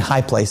altars in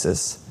high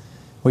places.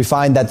 We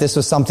find that this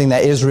was something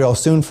that Israel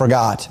soon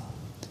forgot,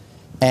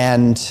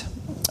 and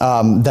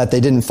that they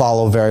didn't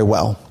follow very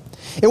well.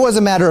 It was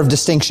a matter of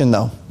distinction,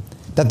 though,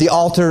 that the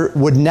altar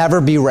would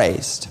never be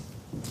raised.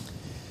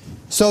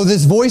 So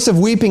this voice of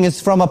weeping is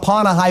from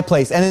upon a high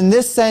place. And in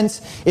this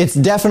sense, it's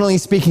definitely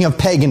speaking of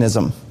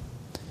paganism.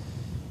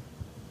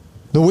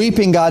 The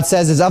weeping, God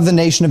says, is of the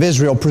nation of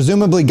Israel.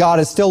 Presumably, God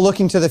is still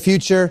looking to the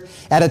future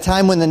at a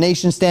time when the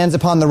nation stands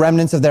upon the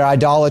remnants of their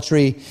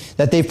idolatry,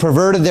 that they've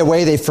perverted their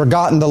way, they've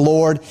forgotten the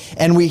Lord.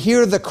 And we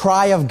hear the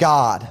cry of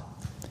God,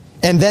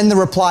 and then the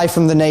reply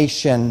from the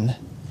nation.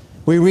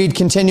 We read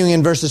continuing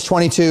in verses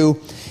 22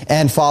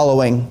 and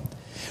following.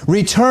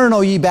 Return,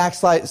 O ye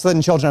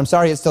backsliding children. I'm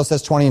sorry it still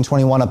says 20 and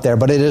 21 up there,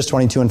 but it is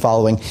 22 and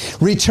following.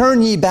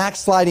 Return, ye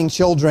backsliding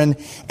children,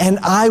 and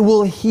I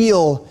will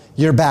heal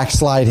your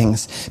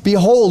backslidings.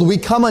 Behold, we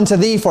come unto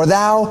thee, for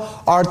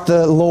thou art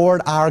the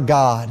Lord our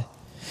God.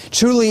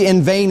 Truly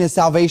in vain is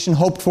salvation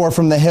hoped for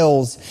from the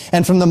hills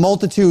and from the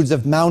multitudes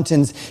of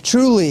mountains.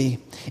 Truly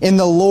in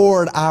the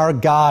Lord our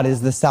God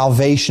is the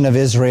salvation of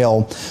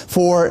Israel.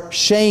 For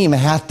shame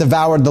hath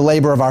devoured the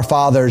labor of our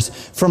fathers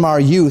from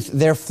our youth,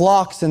 their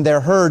flocks and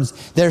their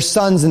herds, their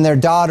sons and their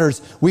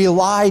daughters. We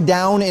lie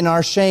down in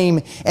our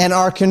shame, and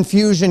our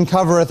confusion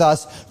covereth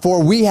us.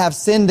 For we have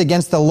sinned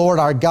against the Lord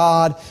our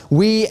God,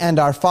 we and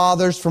our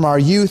fathers from our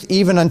youth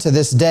even unto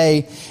this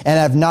day, and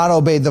have not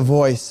obeyed the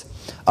voice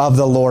of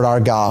the Lord our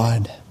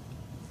God.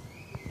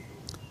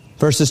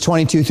 Verses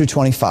 22 through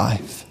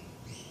 25.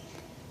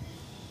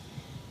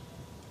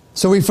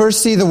 So we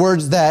first see the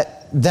words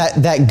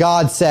that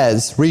God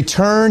says,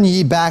 return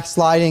ye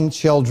backsliding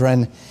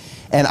children,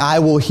 and I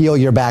will heal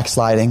your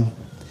backsliding.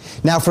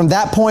 Now from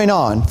that point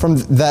on, from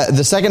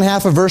the second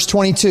half of verse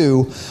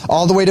 22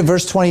 all the way to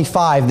verse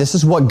 25, this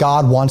is what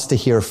God wants to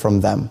hear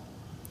from them.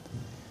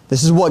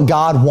 This is what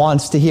God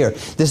wants to hear.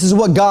 This is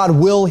what God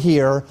will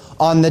hear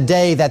on the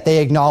day that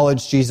they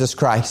acknowledge Jesus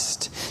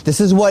Christ. This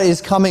is what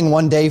is coming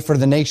one day for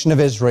the nation of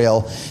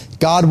Israel.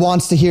 God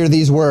wants to hear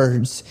these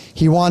words.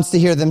 He wants to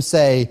hear them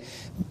say,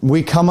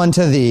 we come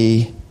unto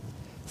thee,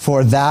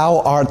 for thou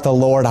art the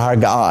Lord our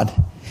God.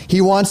 He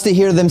wants to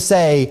hear them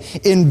say,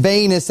 in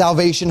vain is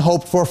salvation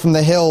hoped for from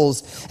the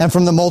hills and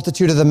from the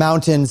multitude of the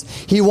mountains.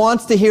 He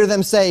wants to hear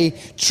them say,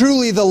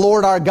 truly the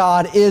Lord our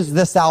God is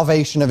the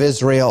salvation of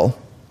Israel.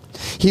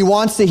 He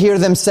wants to hear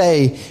them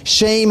say,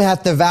 shame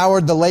hath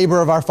devoured the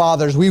labor of our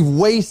fathers. We've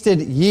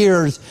wasted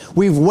years.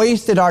 We've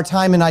wasted our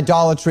time in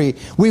idolatry.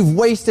 We've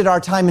wasted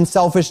our time in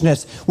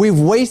selfishness. We've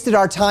wasted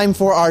our time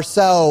for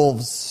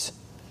ourselves.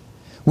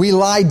 We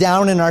lie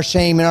down in our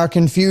shame, and our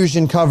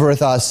confusion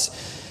covereth us.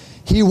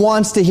 He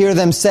wants to hear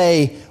them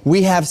say,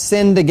 we have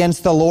sinned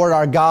against the Lord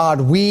our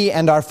God, we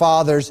and our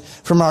fathers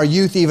from our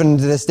youth even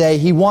to this day.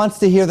 He wants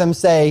to hear them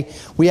say,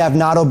 we have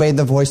not obeyed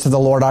the voice of the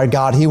Lord our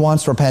God. He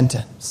wants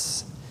repentance.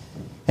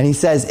 And he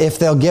says, if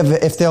they'll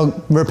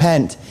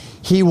repent,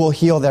 he will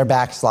heal their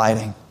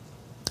backsliding.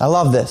 I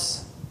love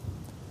this.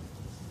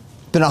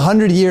 It's been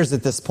 100 years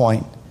at this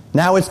point.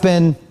 Now it's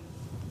been,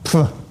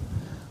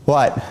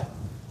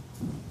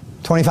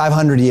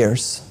 2,500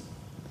 years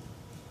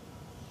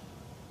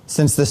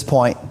since this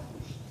point.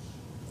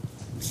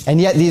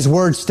 And yet these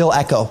words still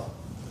echo.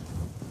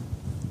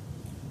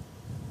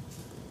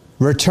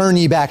 Return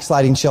ye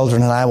backsliding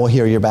children, and I will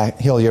heal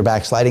your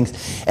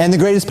backslidings. And the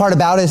greatest part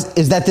about it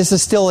is that this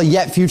is still a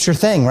yet future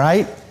thing,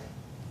 right?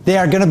 They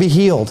are going to be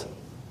healed.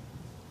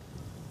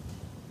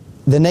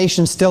 The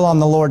nation's still on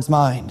the Lord's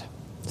mind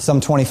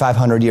some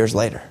 2,500 years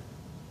later.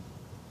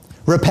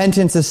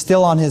 Repentance is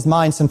still on his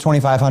mind some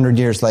 2,500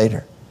 years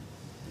later.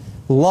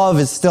 Love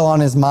is still on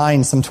his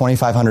mind some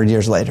 2,500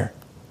 years later.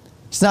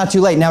 It's not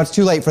too late. Now it's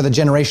too late for the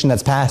generation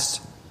that's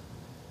passed.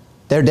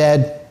 They're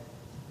dead.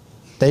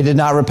 They did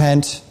not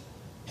repent.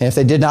 And if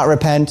they did not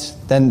repent,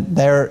 then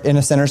they're in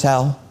a sinner's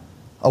hell,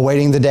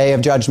 awaiting the day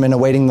of judgment,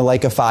 awaiting the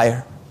lake of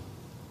fire.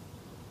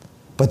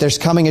 But there's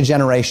coming a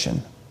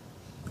generation.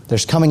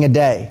 There's coming a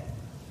day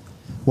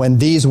when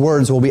these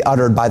words will be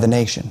uttered by the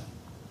nation.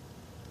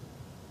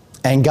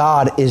 And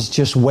God is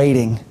just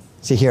waiting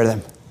to hear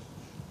them.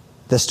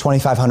 This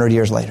 2,500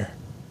 years later.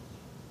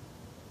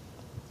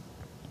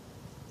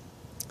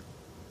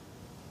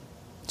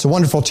 It's a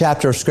wonderful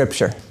chapter of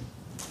Scripture.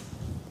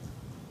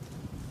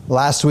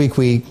 Last week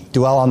we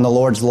dwell on the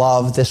Lord's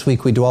love. This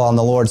week we dwell on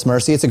the Lord's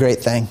mercy. It's a great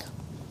thing.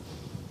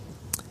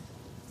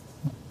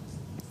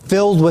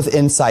 Filled with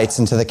insights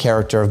into the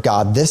character of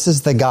God. This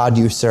is the God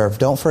you serve.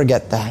 Don't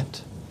forget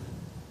that.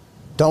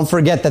 Don't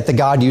forget that the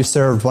God you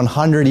served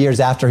 100 years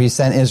after he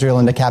sent Israel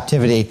into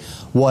captivity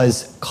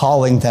was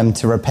calling them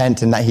to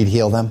repent and that he'd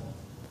heal them.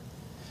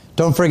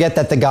 Don't forget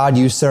that the God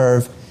you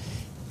serve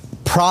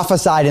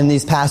prophesied in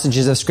these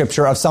passages of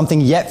Scripture of something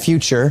yet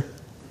future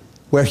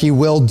where he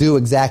will do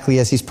exactly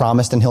as he's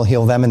promised, and he'll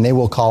heal them, and they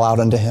will call out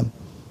unto him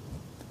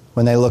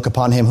when they look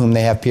upon him whom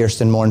they have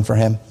pierced and mourn for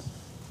him.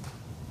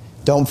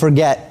 Don't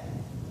forget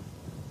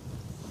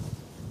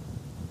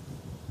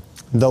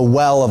the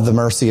well of the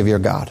mercy of your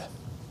God.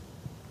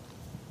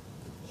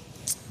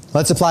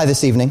 Let's apply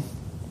this evening.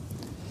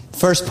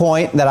 First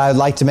point that I would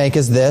like to make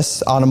is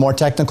this, on a more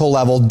technical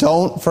level.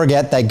 Don't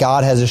forget that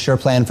God has a sure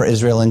plan for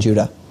Israel and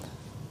Judah.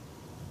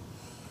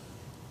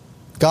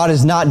 God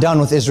is not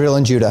done with Israel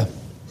and Judah.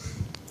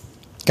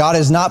 God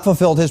has not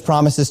fulfilled his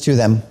promises to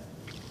them.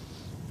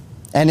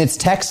 And it's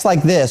texts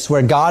like this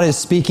where God is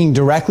speaking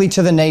directly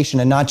to the nation,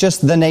 and not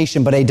just the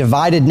nation, but a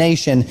divided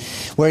nation,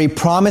 where he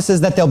promises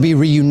that they'll be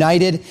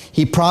reunited.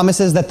 He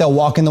promises that they'll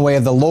walk in the way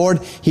of the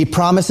Lord. He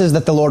promises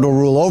that the Lord will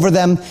rule over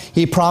them.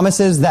 He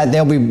promises that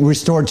they'll be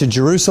restored to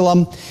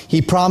Jerusalem.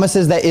 He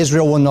promises that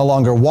Israel will no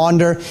longer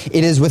wander.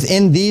 It is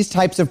within these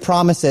types of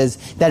promises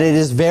that it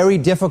is very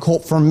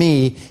difficult for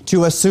me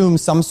to assume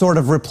some sort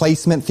of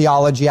replacement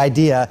theology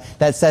idea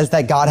that says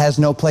that God has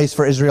no place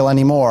for Israel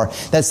anymore,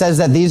 that says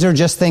that these are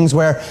just things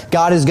where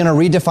God is going to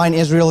redefine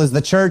Israel as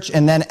the church,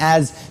 and then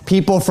as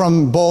people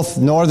from both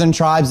northern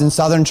tribes and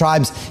southern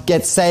tribes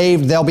get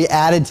saved, they'll be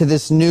added to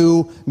this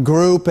new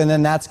group, and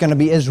then that's going to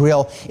be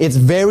Israel. It's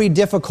very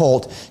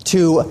difficult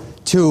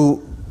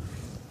to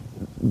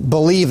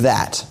believe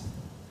that.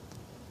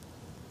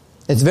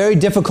 It's very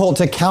difficult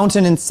to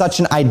countenance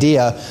such an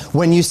idea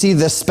when you see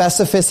the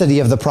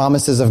specificity of the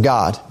promises of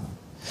God.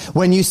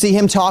 When you see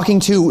him talking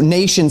to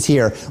nations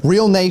here,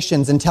 real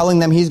nations, and telling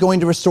them he's going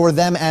to restore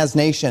them as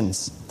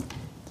nations.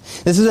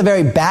 This is a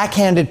very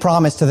backhanded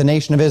promise to the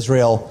nation of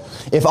Israel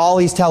if all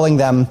he's telling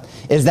them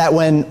is that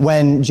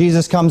when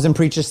Jesus comes and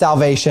preaches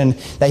salvation,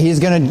 that he's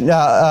going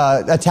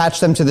to attach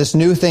them to this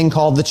new thing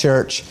called the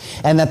church,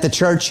 and that the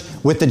church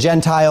with the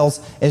Gentiles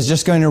is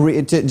just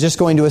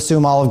going to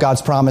assume all of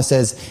God's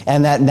promises,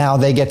 and that now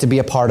they get to be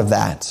a part of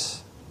that.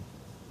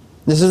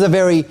 This is a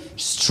very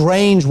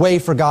strange way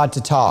for God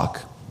to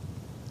talk.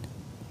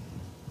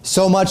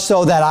 So much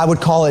so that I would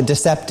call it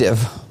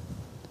deceptive,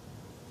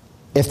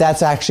 if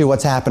that's actually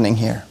what's happening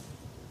here.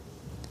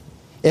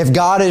 If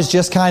God is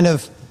just kind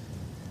of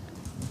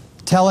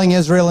telling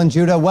Israel and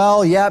Judah,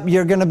 well, yep,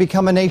 you're going to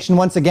become a nation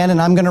once again, and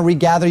I'm going to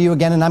regather you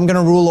again, and I'm going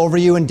to rule over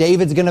you, and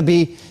David's going to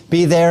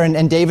be there,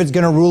 and David's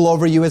going to rule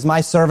over you as my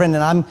servant,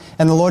 and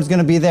the Lord's going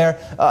to be there.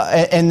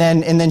 And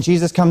then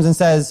Jesus comes and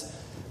says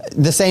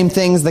the same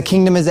things. The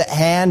kingdom is at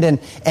hand,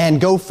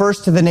 and go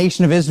first to the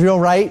nation of Israel,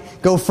 right?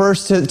 Go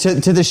first to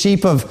the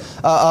sheep to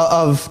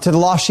the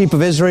lost sheep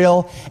of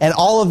Israel, and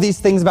all of these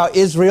things about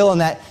Israel,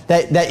 and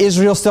that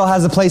Israel still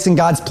has a place in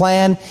God's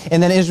plan.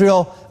 And then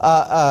Israel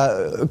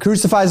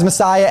crucifies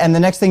Messiah, and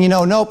the next thing you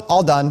know, nope,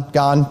 all done,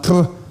 gone.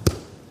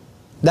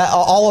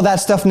 All of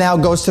that stuff now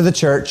goes to the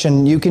church,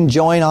 and you can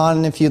join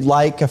on if you'd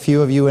like, a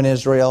few of you in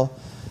Israel.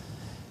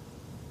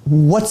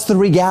 What's the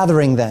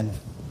regathering then?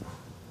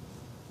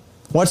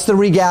 What's the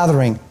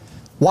regathering?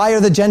 Why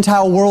are the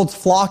Gentile worlds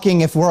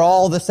flocking if we're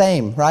all the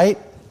same, right?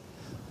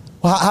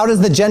 Well, how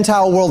does the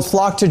Gentile world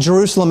flock to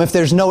Jerusalem if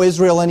there's no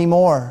Israel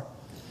anymore?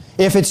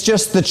 If it's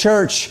just the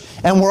church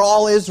and we're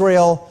all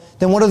Israel,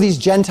 then what are these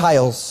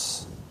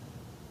Gentiles?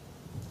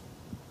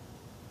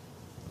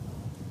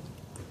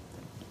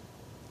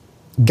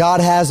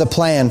 God has a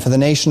plan for the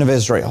nation of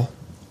Israel.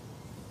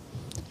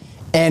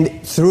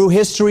 And through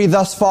history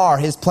thus far,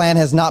 his plan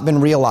has not been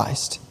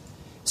realized.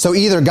 So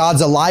either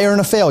God's a liar and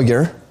a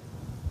failure,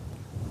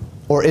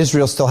 or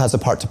Israel still has a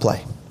part to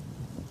play.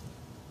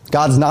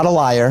 God's not a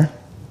liar,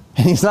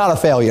 and he's not a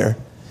failure,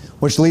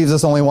 which leaves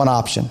us only one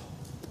option.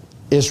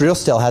 Israel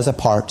still has a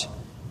part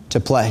to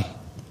play.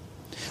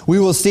 We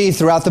will see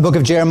throughout the book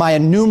of Jeremiah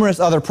numerous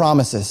other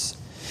promises.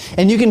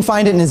 And you can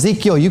find it in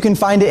Ezekiel, you can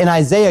find it in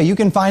Isaiah, you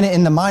can find it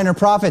in the minor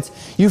prophets.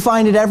 You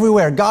find it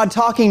everywhere. God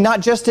talking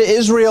not just to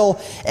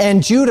Israel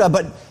and Judah,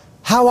 but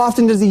how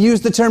often does he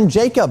use the term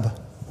Jacob?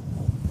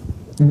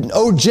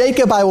 Oh,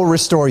 Jacob, I will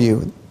restore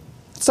you.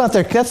 That's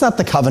not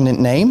the covenant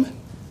name.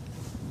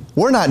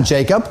 We're not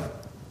Jacob.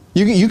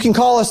 You can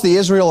call us the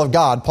Israel of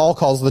God. Paul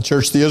calls the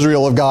church the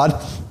Israel of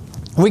God.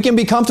 We can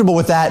be comfortable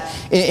with that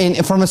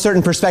from a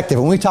certain perspective,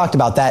 and we've talked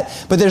about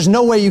that. But there's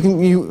no way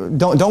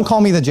don't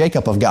call me the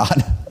Jacob of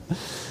God.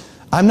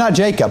 I'm not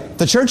Jacob.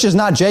 The church is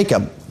not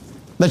Jacob.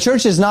 The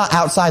church is not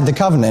outside the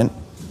covenant.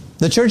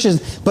 The church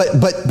is,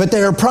 but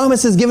there are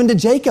promises given to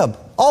Jacob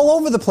all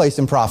over the place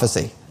in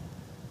prophecy.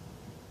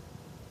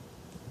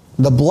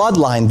 The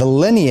bloodline, the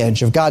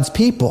lineage of God's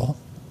people.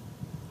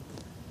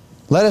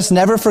 Let us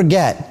never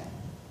forget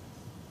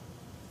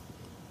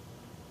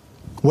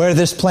where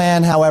this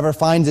plan, however,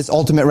 finds its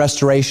ultimate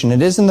restoration.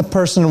 It is in the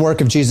person and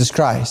work of Jesus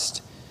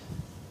Christ.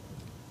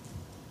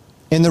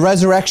 In the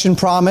resurrection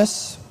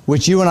promise,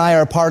 which you and I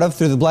are a part of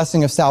through the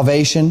blessing of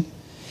salvation,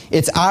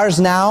 it's ours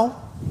now.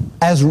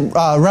 As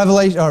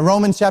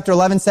Romans chapter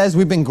 11 says,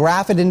 we've been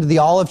grafted into the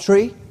olive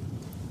tree.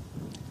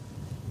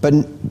 But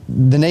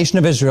the nation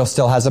of Israel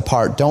still has a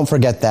part. Don't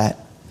forget that.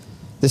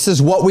 This is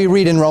what we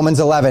read in Romans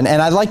 11.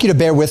 And I'd like you to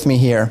bear with me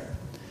here.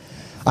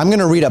 I'm going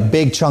to read a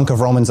big chunk of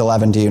Romans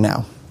 11 to you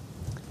now.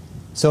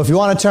 So if you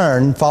want to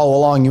turn, follow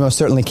along, you most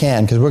certainly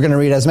can. Because we're going to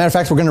read, as a matter of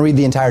fact, we're going to read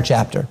the entire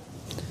chapter.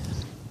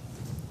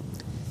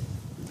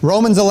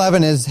 Romans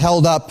 11 is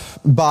held up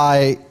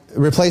by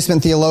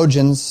replacement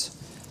theologians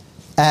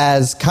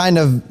as kind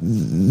of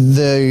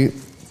the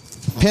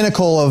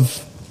pinnacle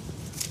of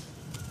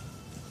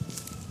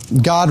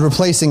God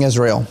replacing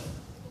Israel,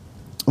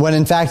 when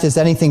in fact it's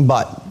anything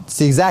but. It's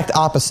the exact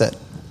opposite.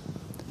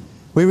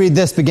 We read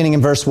this beginning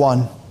in verse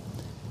 1.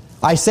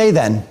 I say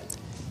then,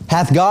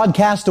 hath God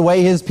cast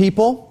away his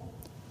people?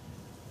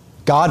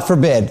 God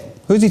forbid.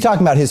 Who's he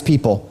talking about, his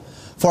people?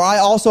 For I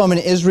also am an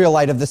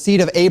Israelite of the seed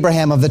of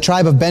Abraham, of the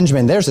tribe of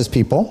Benjamin. There's his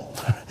people.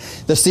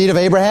 The seed of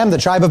Abraham, the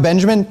tribe of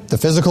Benjamin, the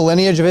physical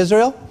lineage of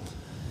Israel.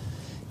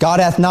 God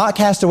hath not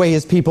cast away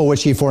his people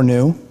which he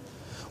foreknew.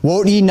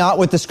 Wot ye not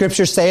what the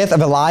scripture saith of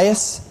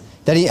Elias,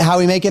 how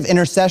he maketh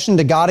intercession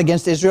to God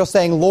against Israel,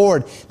 saying,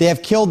 Lord, they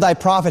have killed thy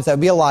prophets, that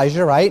would be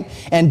Elijah, right?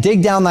 And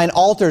dig down thine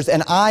altars,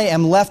 and I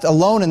am left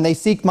alone, and they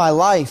seek my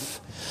life.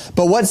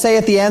 But what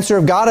saith the answer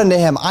of God unto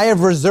him? I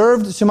have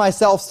reserved to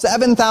myself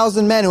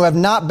 7,000 men who have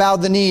not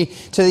bowed the knee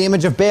to the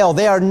image of Baal.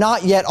 They are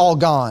not yet all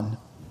gone.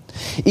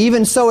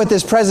 Even so at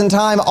this present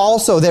time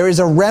also there is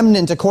a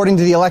remnant according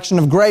to the election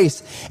of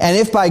grace. And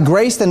if by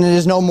grace, then it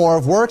is no more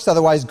of works,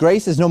 otherwise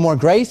grace is no more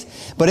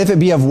grace. But if it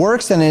be of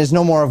works, then it is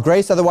no more of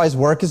grace, otherwise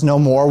work is no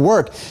more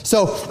work.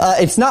 So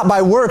it's not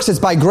by works, it's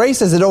by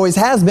grace as it always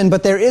has been,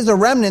 but there is a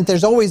remnant,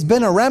 there's always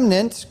been a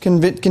remnant,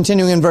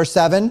 continuing in verse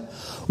 7.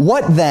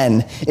 What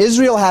then?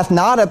 Israel hath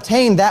not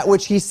obtained that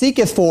which he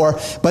seeketh for,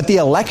 but the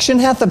election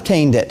hath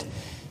obtained it,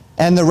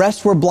 and the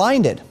rest were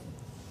blinded.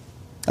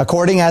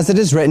 According as it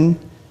is written,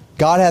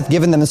 God hath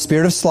given them a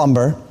spirit of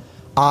slumber,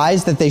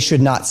 eyes that they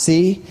should not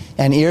see,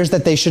 and ears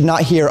that they should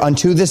not hear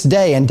unto this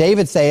day. And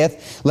David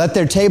saith, let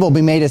their table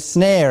be made a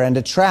snare and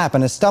a trap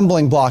and a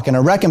stumbling block and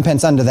a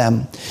recompense unto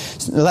them.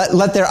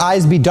 Let their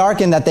eyes be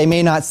darkened that they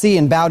may not see,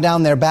 and bow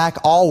down their back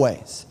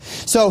always.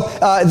 So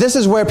this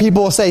is where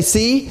people will say,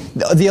 see,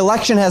 the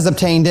election has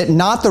obtained it,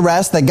 not the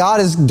rest, that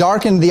God has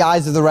darkened the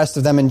eyes of the rest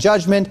of them in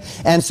judgment,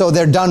 and so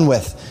they're done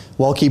with.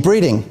 Well, keep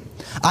reading.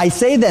 I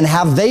say then,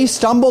 have they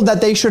stumbled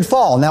that they should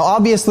fall? Now,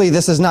 obviously,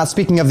 this is not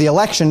speaking of the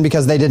election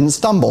because they didn't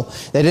stumble.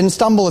 They didn't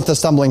stumble at the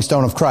stumbling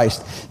stone of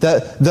Christ.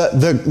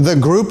 The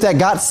group that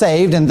got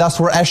saved and thus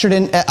were ushered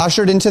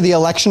into the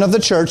election of the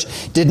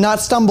church did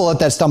not stumble at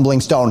that stumbling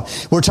stone.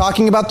 We're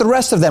talking about the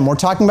rest of them. We're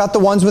talking about the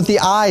ones with the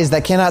eyes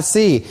that cannot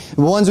see,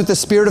 the ones with the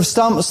spirit of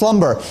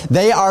slumber.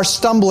 They are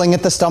stumbling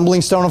at the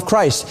stumbling stone of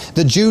Christ.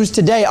 The Jews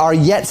today are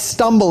yet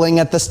stumbling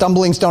at the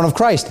stumbling stone of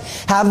Christ.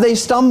 Have they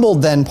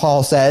stumbled then,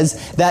 Paul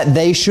says, that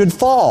they should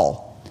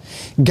fall?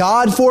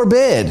 God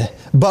forbid,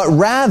 but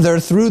rather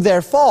through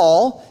their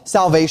fall,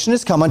 salvation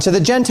is come unto the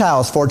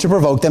Gentiles, for to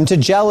provoke them to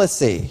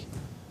jealousy.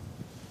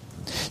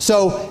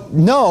 So,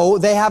 no,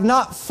 they have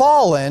not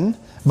fallen,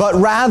 but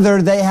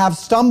rather they have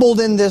stumbled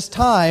in this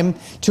time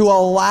to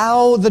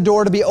allow the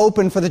door to be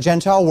open for the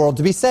Gentile world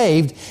to be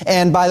saved.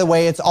 And by the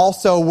way, it's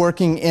also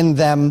working in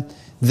them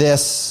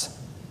this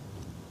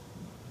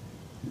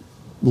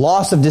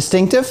loss of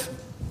distinctive,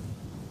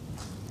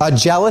 a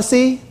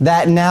jealousy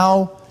that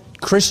now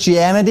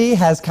Christianity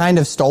has kind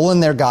of stolen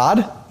their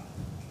God.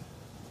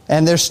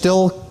 And there's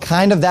still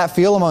kind of that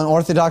feel among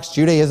Orthodox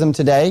Judaism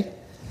today,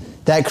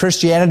 that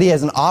Christianity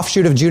as an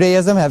offshoot of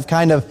Judaism have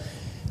kind of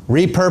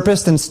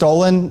repurposed and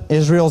stolen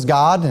Israel's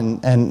God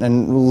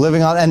and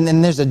living on.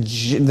 And there's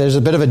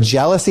a bit of a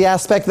jealousy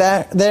aspect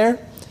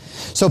there.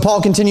 So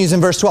Paul continues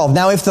in verse 12.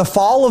 Now if the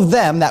fall of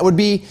them, that would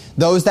be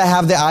those that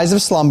have the eyes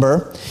of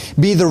slumber,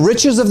 be the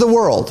riches of the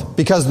world,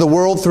 because the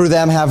world through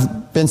them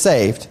have been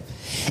saved,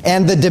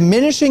 and the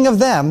diminishing of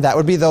them, that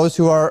would be those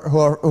who have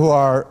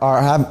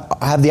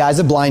the eyes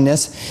of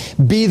blindness,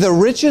 be the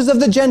riches of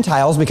the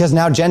Gentiles, because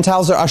now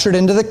Gentiles are ushered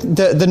into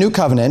the new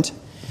covenant.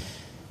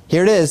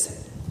 Here it is.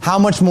 How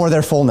much more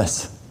their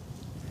fullness?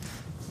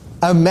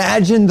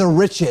 Imagine the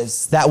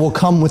riches that will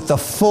come with the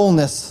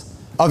fullness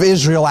of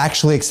Israel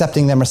actually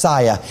accepting their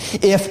Messiah.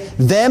 If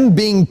them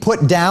being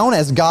put down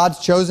as God's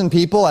chosen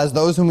people, as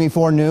those whom he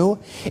foreknew,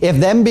 if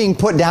them being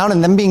put down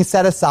and them being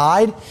set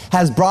aside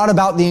has brought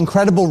about the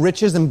incredible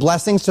riches and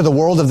blessings to the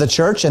world of the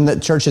church, and the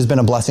church has been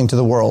a blessing to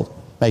the world,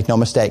 make no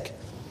mistake,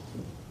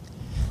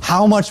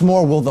 how much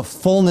more will the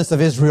fullness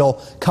of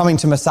Israel coming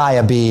to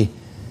Messiah be?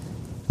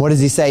 What does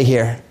he say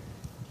here?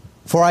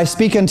 For I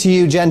speak unto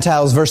you,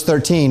 Gentiles, verse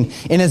 13,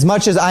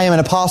 inasmuch as I am an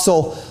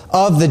apostle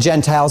of the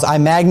Gentiles, I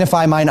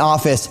magnify mine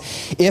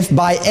office, if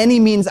by any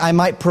means I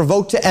might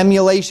provoke to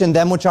emulation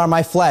them which are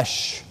my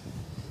flesh,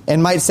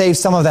 and might save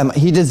some of them.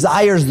 He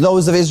desires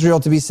those of Israel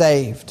to be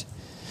saved.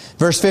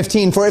 Verse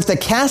 15, for if the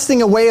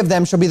casting away of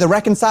them shall be the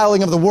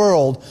reconciling of the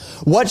world,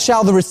 what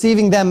shall the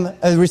receiving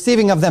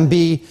of them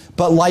be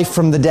but life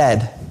from the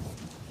dead?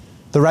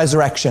 The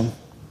resurrection.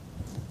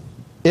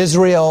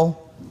 Israel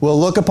will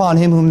look upon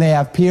him whom they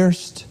have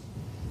pierced,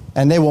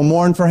 and they will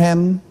mourn for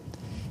him,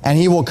 and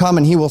he will come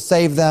and he will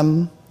save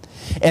them,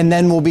 and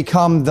then will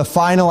become the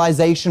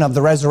finalization of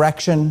the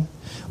resurrection.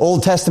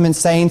 Old Testament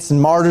saints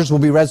and martyrs will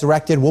be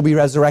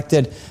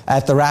resurrected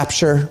at the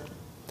rapture,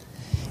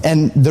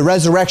 and the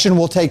resurrection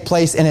will take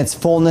place in its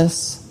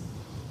fullness.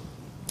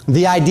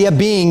 The idea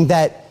being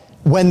that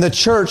when the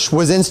church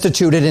was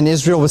instituted and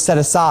Israel was set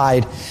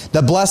aside,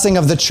 the blessing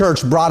of the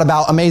church brought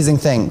about amazing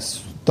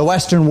things. the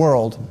Western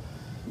world,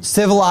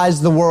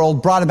 civilized the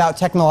world, brought about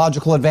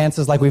technological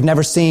advances like we've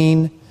never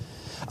seen.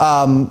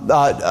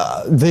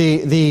 The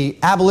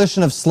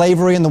abolition of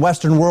slavery in the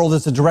Western world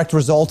is a direct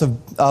result of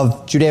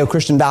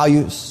Judeo-Christian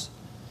values.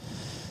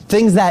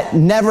 Things that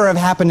never have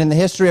happened in the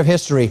history of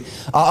history.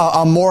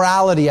 A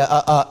morality,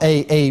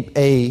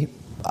 a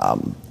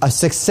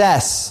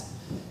success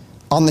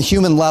on the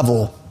human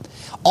level.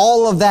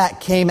 All of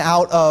that came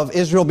out of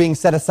Israel being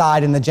set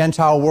aside and the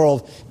Gentile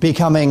world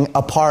becoming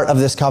a part of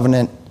this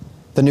covenant,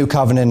 the new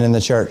covenant in the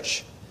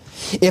church.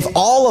 If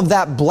all of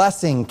that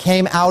blessing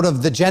came out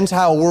of the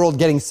Gentile world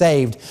getting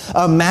saved,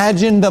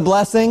 imagine the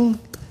blessing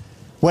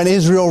when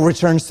Israel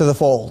returns to the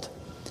fold.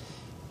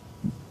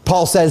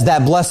 Paul says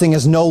that blessing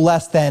is no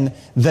less than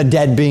the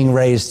dead being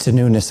raised to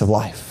newness of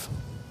life.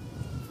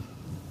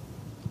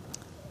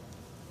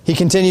 He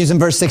continues in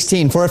verse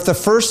 16, "For if the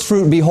first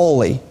fruit be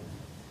holy,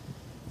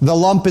 the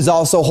lump is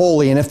also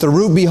holy, and if the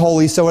root be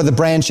holy, so are the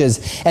branches.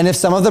 And if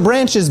some of the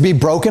branches be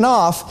broken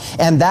off,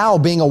 and thou,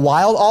 being a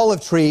wild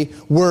olive tree,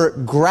 were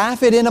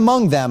grafted in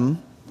among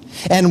them,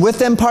 and with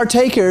them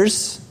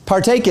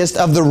partakest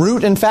of the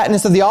root and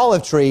fatness of the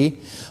olive tree,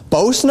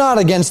 boast not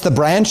against the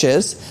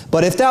branches,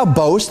 but if thou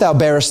boast, thou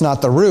bearest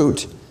not the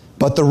root,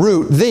 but the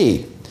root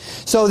thee."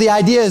 So the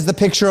idea is the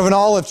picture of an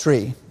olive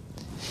tree.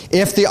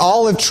 If the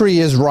olive tree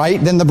is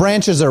right, then the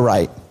branches are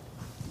right.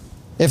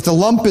 If the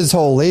lump is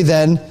holy,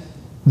 then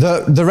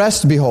the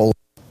rest be holy.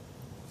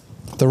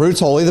 The root's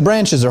holy, the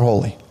branches are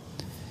holy.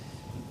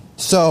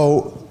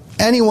 So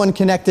anyone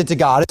connected to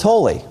God is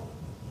holy.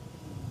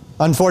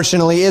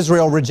 Unfortunately,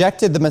 Israel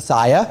rejected the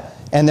Messiah,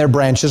 and their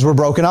branches were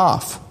broken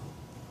off.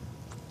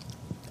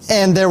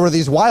 And there were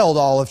these wild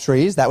olive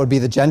trees, that would be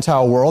the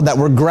Gentile world, that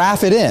were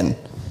grafted in.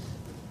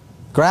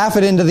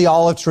 Grafted into the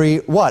olive tree,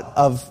 what?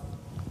 Of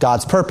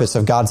God's purpose,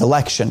 of God's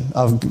election,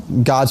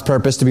 of God's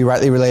purpose to be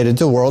rightly related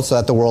to the world so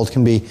that the world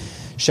can be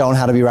shown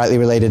how to be rightly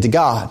related to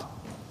God.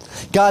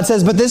 God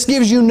says, but this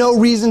gives you no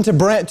reason to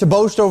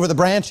boast over the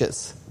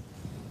branches.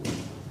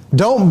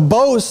 Don't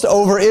boast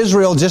over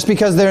Israel just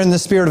because they're in the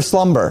spirit of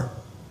slumber.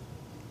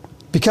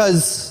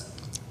 Because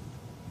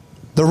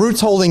the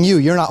root's holding you,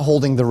 you're not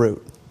holding the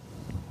root.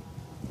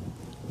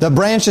 The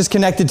branch is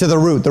connected to the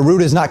root. The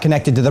root is not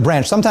connected to the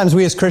branch. Sometimes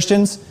we as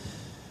Christians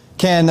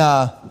can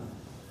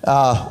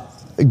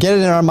get it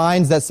in our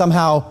minds that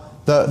somehow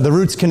the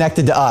root's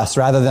connected to us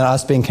rather than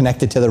us being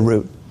connected to the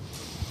root.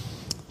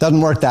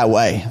 Doesn't work that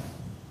way.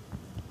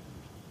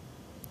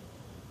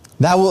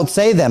 Thou wilt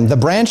say them, the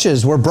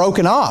branches were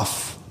broken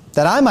off,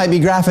 that I might be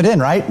grafted in,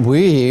 right?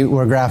 We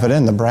were grafted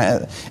in the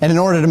branch. And in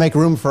order to make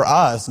room for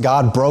us,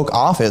 God broke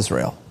off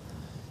Israel.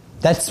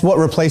 That's what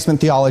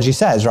replacement theology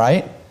says,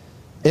 right?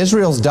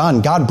 Israel's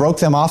done. God broke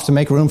them off to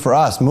make room for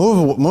us.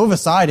 Move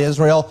aside,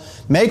 Israel.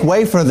 Make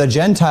way for the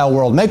Gentile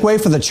world. Make way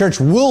for the church.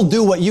 We'll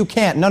do what you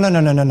can't.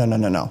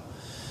 No.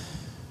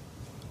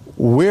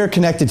 We're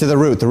connected to the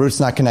root. The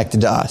root's not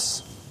connected to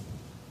us.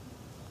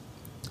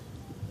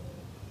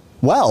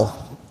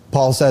 Well,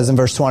 Paul says in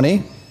verse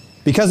 20,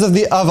 because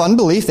of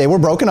unbelief they were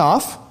broken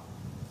off,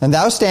 and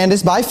thou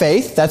standest by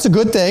faith. That's a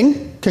good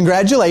thing.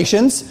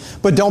 Congratulations.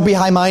 But don't be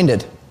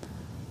high-minded.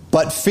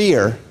 But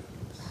fear.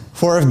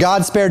 For if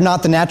God spared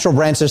not the natural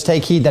branches,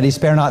 take heed that he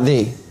spare not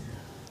thee.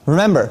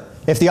 Remember,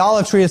 if the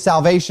olive tree is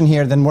salvation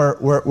here, then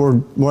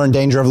we're in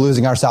danger of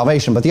losing our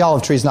salvation. But the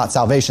olive tree is not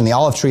salvation. The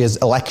olive tree is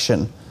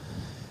election.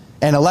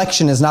 And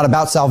election is not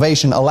about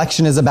salvation.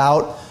 Election is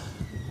about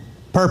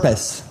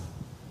purpose.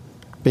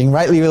 Being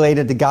rightly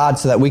related to God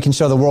so that we can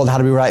show the world how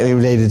to be rightly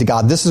related to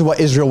God. This is what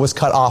Israel was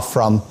cut off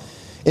from.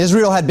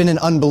 Israel had been in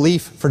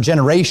unbelief for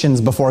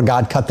generations before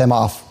God cut them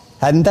off.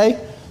 Hadn't they?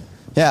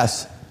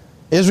 Yes.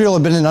 Israel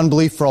had been in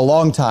unbelief for a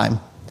long time.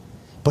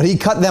 But he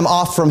cut them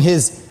off from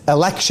his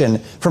election,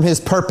 from his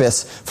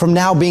purpose, from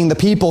now being the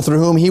people through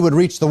whom he would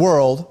reach the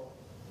world.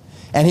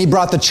 And he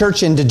brought the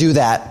church in to do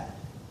that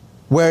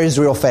where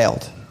Israel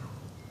failed.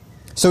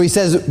 So he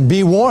says,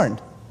 be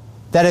warned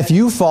that if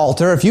you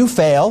falter, if you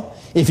fail,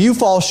 if you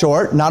fall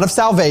short, not of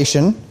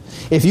salvation,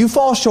 if you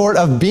fall short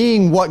of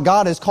being what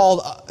God has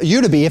called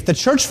you to be, if the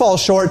church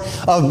falls short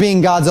of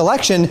being God's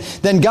election,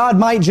 then God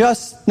might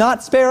just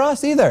not spare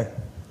us either.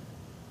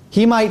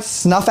 He might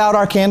snuff out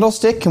our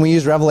candlestick. Can we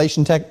use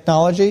Revelation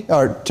technology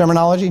or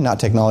terminology? Not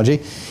technology.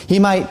 He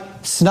might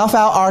snuff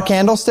out our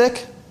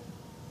candlestick.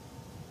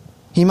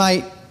 He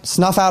might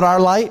snuff out our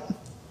light,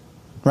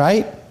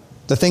 right?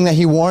 The thing that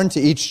he warned to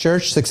each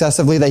church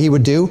successively that he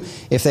would do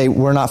if they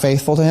were not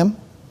faithful to him.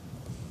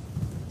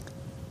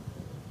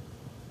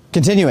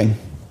 Continuing.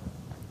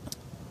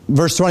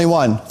 Verse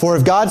 21, for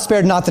if God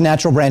spared not the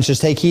natural branches,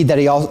 take heed that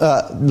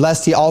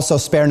lest he also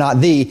spare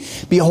not thee.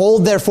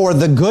 Behold, therefore,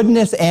 the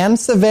goodness and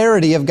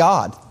severity of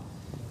God.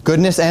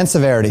 Goodness and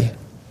severity.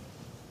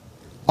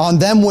 On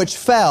them which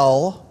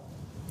fell,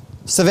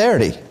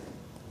 severity.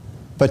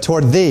 But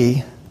toward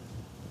thee,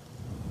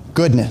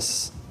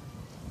 goodness.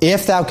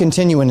 If thou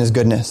continue in his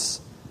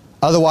goodness.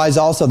 Otherwise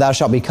also thou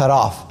shalt be cut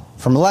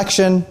off. From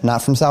election,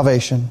 not from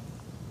salvation.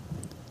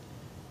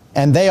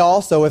 And they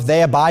also, if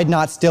they abide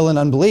not still in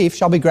unbelief,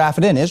 shall be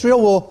grafted in.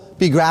 Israel will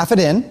be grafted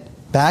in,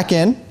 back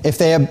in, if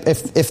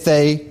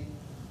they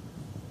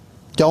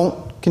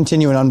don't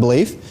continue in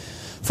unbelief.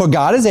 For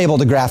God is able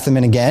to graft them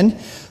in again.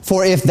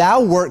 For if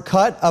thou wert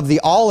cut of the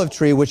olive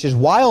tree, which is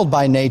wild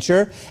by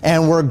nature,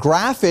 and were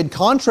grafted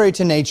contrary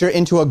to nature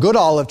into a good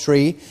olive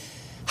tree,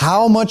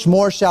 how much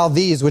more shall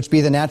these, which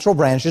be the natural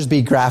branches,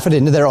 be grafted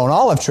into their own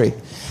olive tree?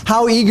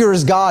 How eager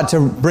is God to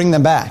bring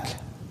them back?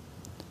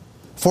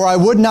 For I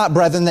would not,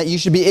 brethren, that you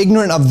should be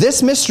ignorant of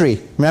this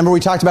mystery. Remember we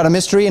talked about a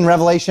mystery in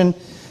Revelation,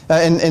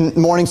 in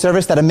morning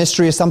service, that a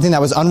mystery is something that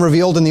was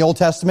unrevealed in the Old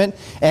Testament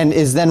and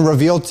is then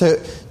revealed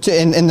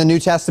in the New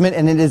Testament,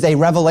 and it is a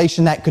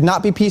revelation that could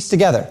not be pieced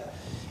together.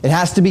 It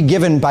has to be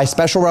given by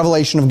special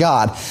revelation of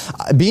God.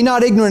 Be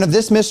not ignorant of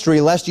this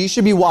mystery, lest ye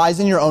should be wise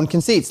in your own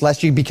conceits,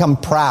 lest you become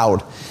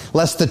proud,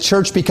 lest the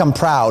church become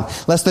proud,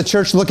 lest the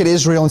church look at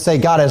Israel and say,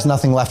 God has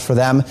nothing left for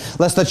them,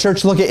 lest the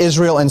church look at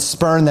Israel and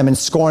spurn them and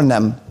scorn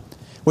them,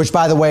 which,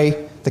 by the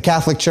way, the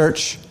Catholic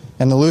Church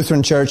and the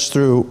Lutheran Church,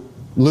 through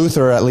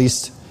Luther at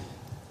least,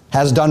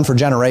 has done for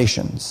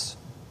generations.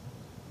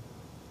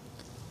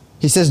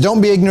 He says, don't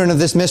be ignorant of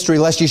this mystery,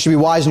 lest you should be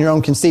wise in your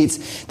own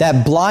conceits,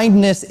 that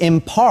blindness in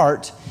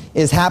part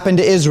is happened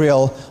to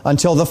Israel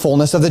until the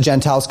fullness of the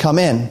Gentiles come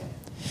in.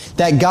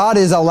 That God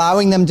is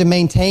allowing them to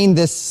maintain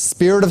this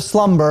spirit of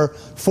slumber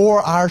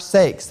for our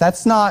sakes.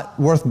 That's not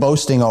worth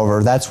boasting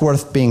over. That's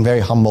worth being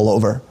very humble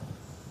over.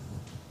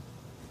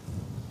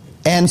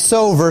 And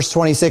so, verse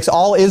 26,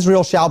 all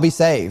Israel shall be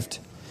saved.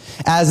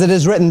 As it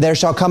is written, there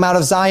shall come out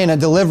of Zion a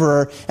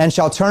deliverer, and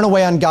shall turn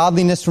away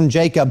ungodliness from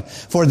Jacob.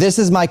 For this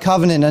is my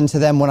covenant unto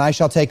them when I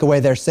shall take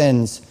away their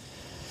sins.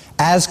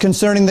 As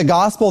concerning the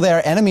gospel, they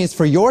are enemies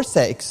for your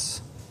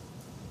sakes,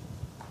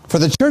 for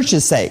the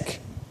church's sake.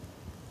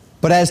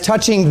 But as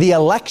touching the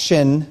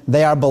election,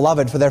 they are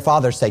beloved for their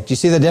Father's sake. Do you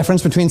see the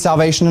difference between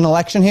salvation and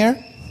election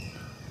here?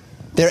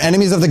 They're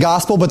enemies of the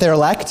gospel, but they're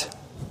elect.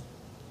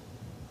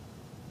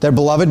 They're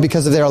beloved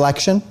because of their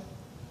election.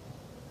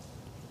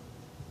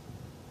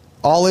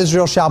 All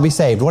Israel shall be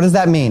saved. What does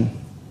that mean?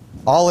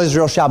 All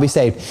Israel shall be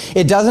saved.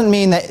 It doesn't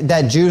mean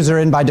that Jews are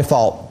in by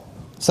default.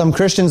 Some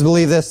Christians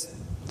believe this.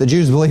 The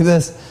Jews believe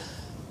this.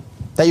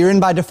 That you're in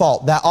by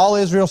default. That all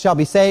Israel shall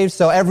be saved,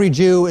 so every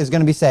Jew is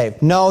going to be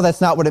saved. No, that's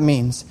not what it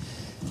means.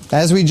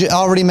 As we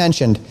already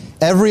mentioned,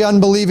 every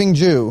unbelieving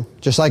Jew,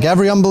 just like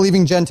every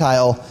unbelieving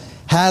Gentile,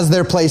 has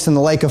their place in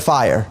the lake of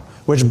fire,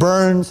 which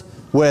burns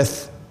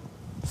with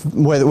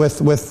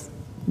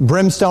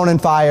brimstone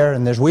and fire,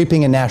 and there's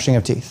weeping and gnashing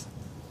of teeth.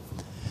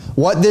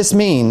 What this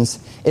means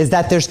is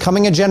that there's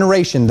coming a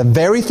generation, the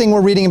very thing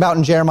we're reading about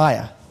in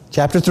Jeremiah,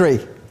 chapter 3,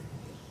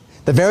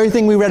 the very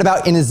thing we read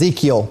about in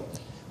Ezekiel,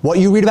 what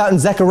you read about in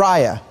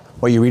Zechariah,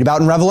 what you read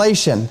about in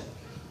Revelation.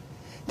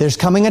 There's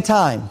coming a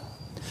time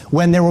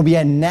when there will be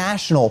a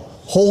national,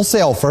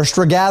 wholesale, first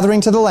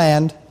regathering to the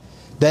land,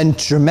 then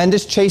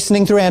tremendous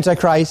chastening through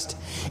Antichrist,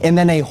 and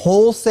then a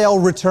wholesale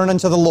return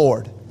unto the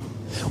Lord,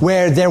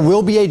 where there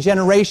will be a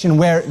generation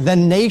where the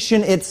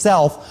nation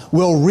itself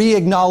will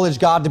re-acknowledge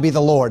God to be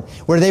the Lord,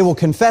 where they will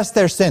confess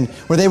their sin,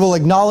 where they will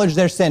acknowledge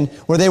their sin,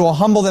 where they will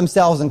humble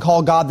themselves and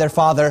call God their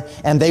Father,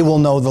 and they will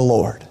know the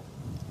Lord.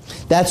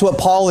 That's what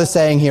Paul is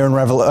saying here in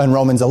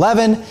Romans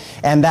 11,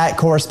 and that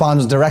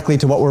corresponds directly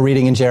to what we're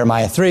reading in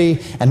Jeremiah 3,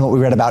 and what we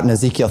read about in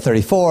Ezekiel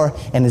 34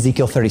 and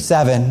Ezekiel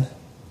 37.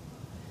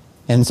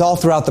 And it's all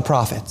throughout the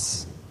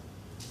prophets.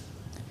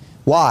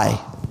 Why?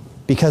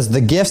 Because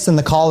the gifts and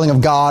the calling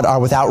of God are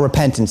without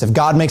repentance. If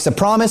God makes a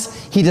promise,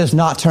 He does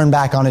not turn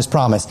back on His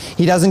promise.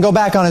 He doesn't go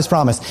back on His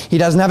promise. He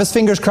doesn't have His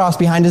fingers crossed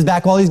behind His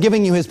back while He's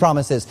giving you His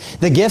promises.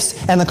 The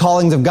gifts and the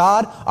callings of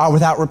God are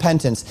without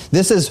repentance.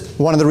 This is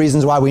one of the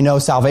reasons why we know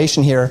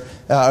salvation here,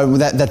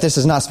 that this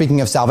is not speaking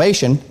of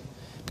salvation.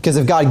 Because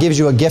if God gives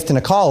you a gift and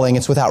a calling,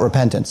 it's without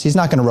repentance. He's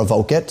not going to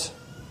revoke it.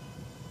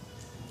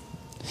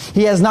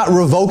 He has not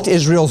revoked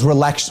Israel's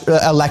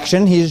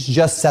election. He's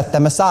just set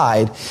them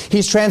aside.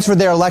 He's transferred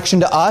their election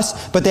to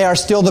us, but they are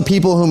still the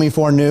people whom He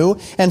foreknew,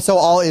 and so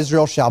all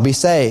Israel shall be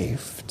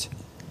saved.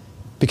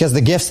 Because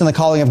the gifts and the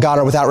calling of God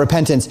are without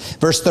repentance.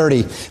 Verse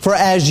 30, for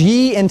as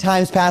ye in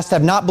times past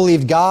have not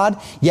believed God,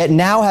 yet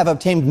now have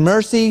obtained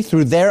mercy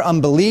through their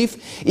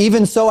unbelief,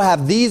 even so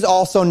have these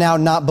also now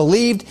not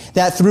believed,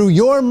 that through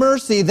your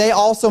mercy they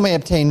also may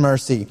obtain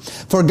mercy.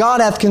 For God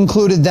hath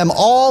concluded them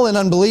all in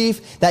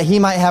unbelief, that He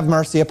might have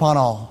mercy upon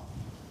all.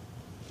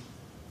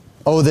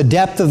 Oh, the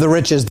depth of the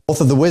riches,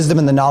 both of the wisdom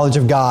and the knowledge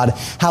of God.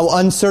 How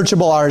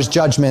unsearchable are His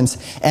judgments,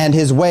 and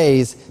His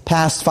ways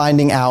past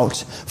finding out.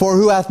 For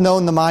who hath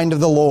known the mind of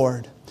the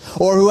Lord?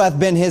 Or who hath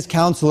been His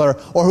counselor?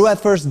 Or who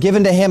hath first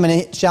given to Him, and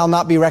it shall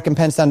not be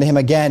recompensed unto Him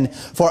again?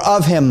 For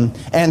of Him,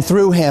 and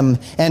through Him,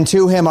 and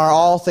to Him are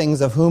all things,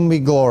 of whom be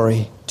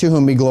glory, to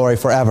whom be glory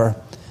forever.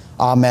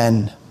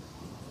 Amen.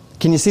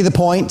 Can you see the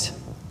point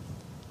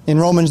in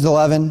Romans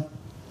 11?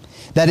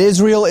 That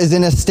Israel is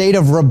in a state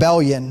of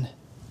rebellion.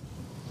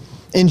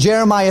 In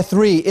Jeremiah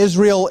 3,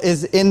 Israel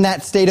is in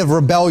that state of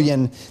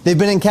rebellion. They've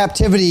been in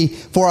captivity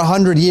for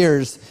 100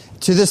 years.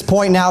 To this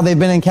point now, they've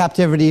been in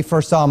captivity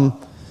for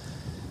some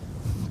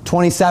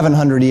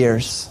 2,700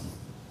 years.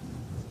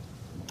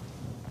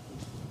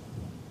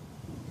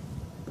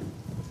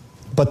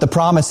 But the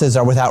promises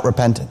are without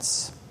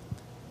repentance.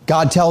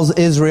 God tells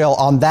Israel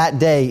on that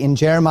day in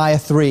Jeremiah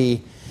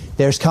 3,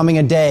 there's coming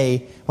a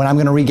day when I'm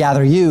going to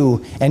regather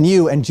you and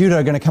Judah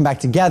are going to come back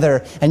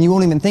together, and you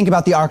won't even think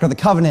about the Ark of the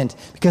Covenant,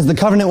 because the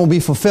covenant will be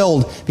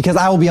fulfilled, because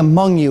I will be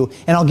among you,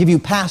 and I'll give you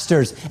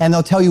pastors, and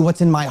they'll tell you what's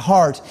in my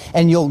heart,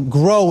 and you'll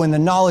grow in the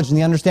knowledge and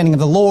the understanding of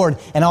the Lord,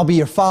 and I'll be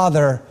your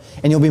father,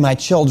 and you'll be my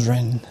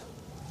children.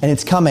 And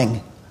it's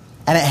coming,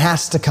 and it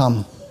has to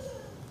come,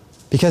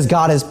 because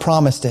God has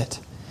promised it.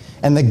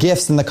 And the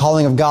gifts and the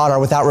calling of God are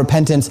without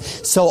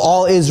repentance, so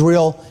all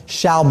Israel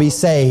shall be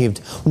saved.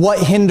 What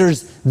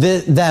hinders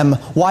them?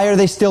 Why are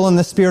they still in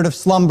the spirit of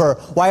slumber?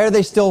 Why are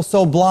they still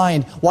so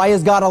blind? Why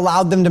has God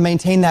allowed them to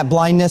maintain that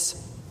blindness?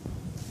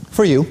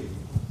 For you.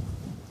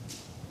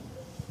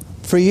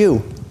 For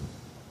you.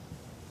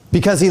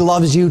 Because He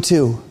loves you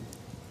too.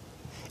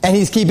 And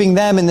He's keeping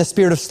them in the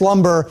spirit of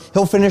slumber.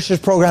 He'll finish His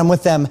program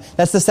with them.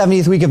 That's the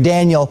 70th week of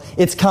Daniel.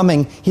 It's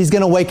coming. He's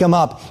going to wake them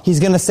up. He's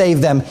going to save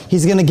them.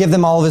 He's going to give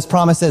them all of His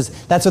promises.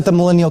 That's what the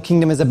millennial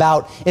kingdom is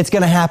about. It's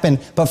going to happen.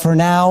 But for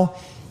now,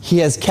 He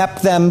has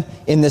kept them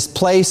in this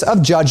place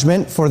of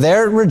judgment for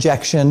their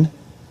rejection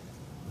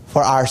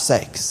for our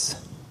sakes.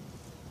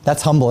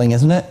 That's humbling,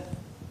 isn't it?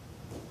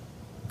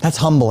 That's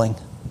humbling.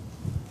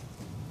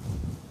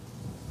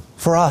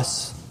 For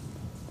us.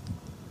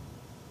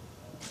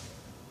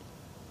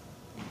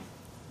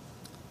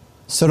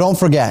 So don't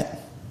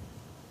forget,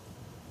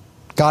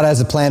 God has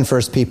a plan for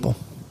His people.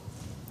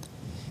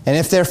 And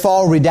if their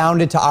fall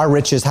redounded to our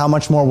riches, how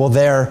much more will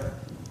their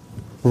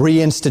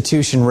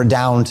reinstitution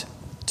redound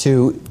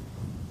to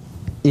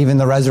even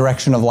the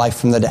resurrection of life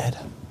from the dead?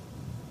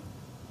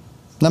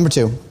 Number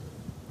 2,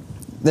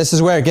 this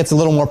is where it gets a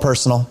little more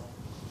personal.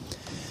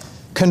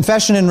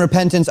 Confession and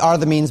repentance are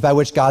the means by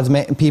which God's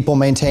people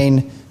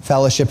maintain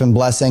fellowship and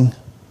blessing.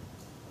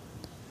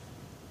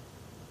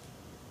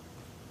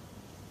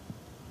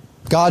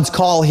 God's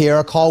call here,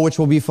 a call which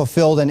will be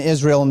fulfilled in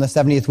Israel in the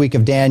 70th week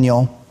of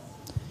Daniel,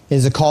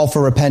 is a call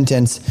for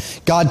repentance.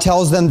 God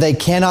tells them they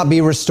cannot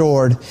be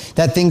restored,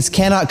 that things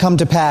cannot come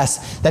to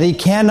pass, that He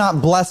cannot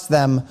bless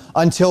them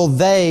until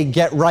they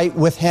get right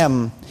with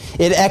Him.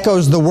 It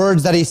echoes the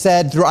words that He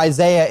said through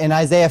Isaiah in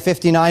Isaiah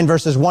 59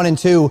 verses 1 and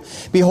 2.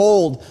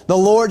 Behold, the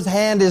Lord's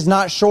hand is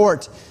not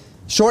shortened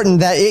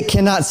that it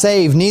cannot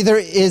save, neither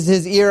is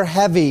His ear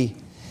heavy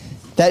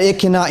that it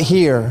cannot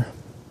hear.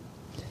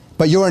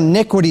 But your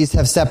iniquities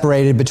have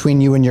separated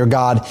between you and your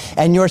God,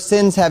 and your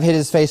sins have hid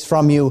His face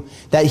from you,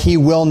 that He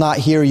will not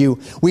hear you.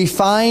 We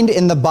find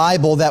in the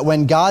Bible that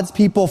when God's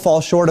people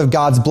fall short of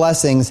God's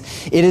blessings,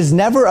 it is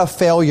never a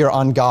failure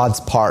on God's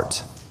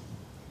part.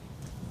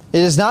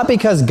 It is not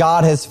because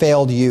God has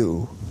failed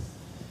you.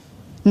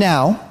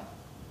 Now,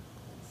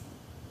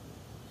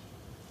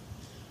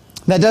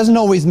 that doesn't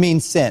always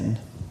mean sin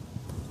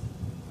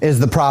is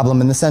the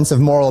problem in the sense of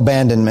moral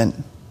abandonment.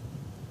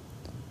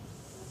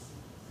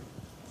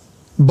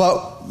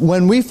 But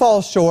when we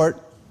fall short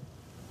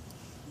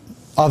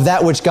of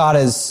that which God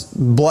has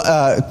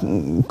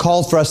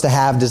called for us to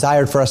have,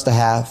 desired for us to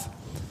have,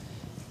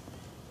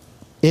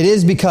 it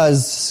is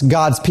because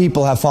God's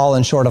people have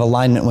fallen short of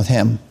alignment with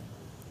Him.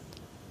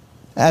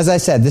 As I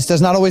said, this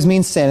does not always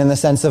mean sin in the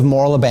sense of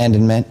moral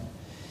abandonment.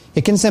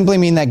 It can simply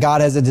mean that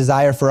God has a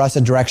desire for us,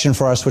 a direction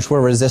for us, which we're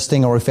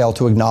resisting or we fail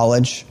to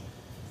acknowledge.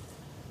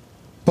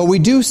 But we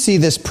do see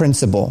this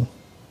principle.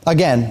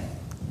 Again,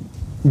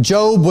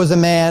 Job was a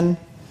man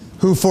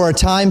who for a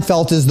time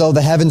felt as though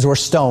the heavens were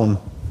stone,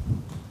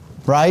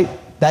 right?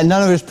 That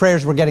none of his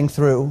prayers were getting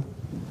through.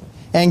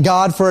 And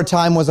God for a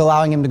time was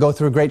allowing him to go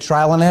through a great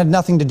trial, and it had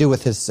nothing to do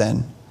with his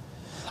sin.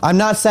 I'm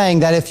not saying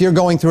that if you're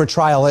going through a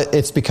trial,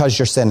 it's because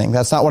you're sinning.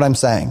 That's not what I'm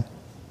saying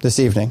this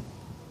evening.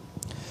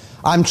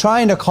 I'm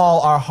trying to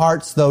call our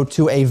hearts, though,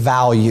 to a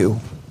value.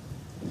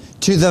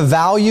 To the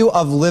value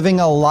of living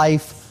a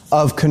life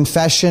of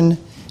confession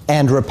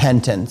and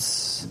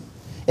repentance.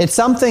 It's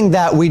something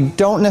that we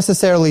don't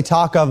necessarily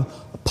talk of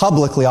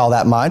publicly all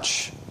that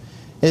much.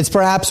 It's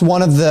perhaps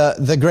one of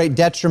the great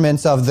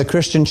detriments of the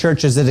Christian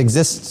churches that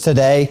exists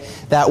today,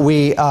 that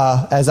we,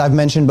 as I've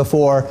mentioned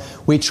before,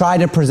 we try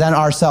to present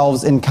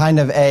ourselves in kind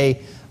of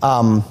a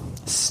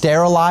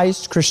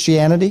sterilized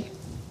Christianity,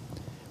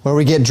 where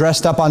we get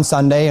dressed up on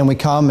Sunday and we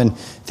come and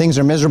things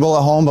are miserable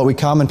at home, but we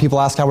come and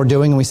people ask how we're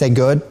doing and we say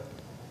good.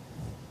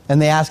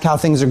 And they ask how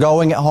things are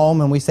going at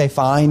home and we say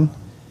fine,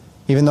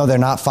 even though they're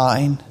not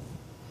fine.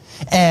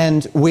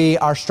 And we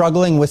are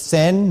struggling with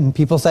sin, and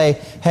people say,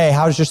 hey,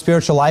 how's your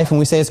spiritual life? And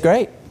we say it's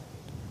great,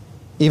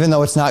 even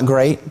though it's not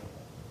great.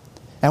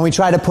 And we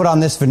try to put on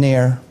this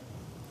veneer,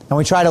 and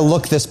we try to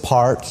look this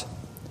part.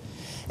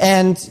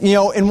 And, you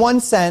know, in one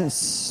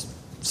sense,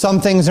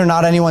 some things are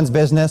not anyone's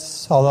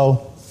business,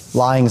 although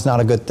lying is not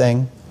a good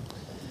thing.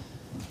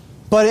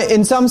 But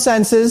in some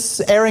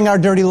senses, airing our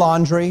dirty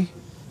laundry,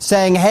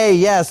 saying, hey,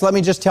 yes, let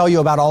me just tell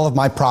you about all of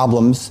my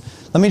problems.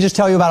 Let me just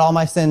tell you about all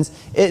my sins.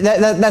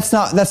 That's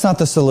not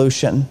the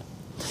solution.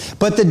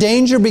 But the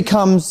danger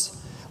becomes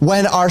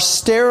when our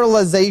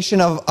sterilization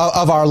of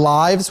our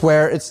lives,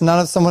 where it's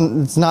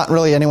not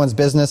really anyone's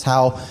business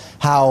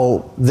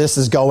how this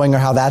is going or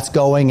how that's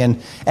going,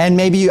 and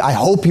maybe I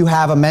hope you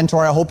have a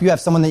mentor, I hope you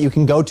have someone that you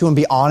can go to and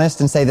be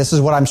honest and say, this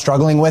is what I'm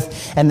struggling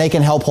with, and they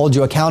can help hold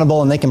you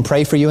accountable and they can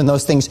pray for you and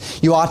those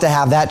things. You ought to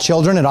have that.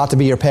 Children, it ought to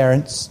be your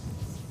parents,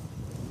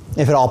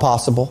 if at all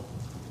possible.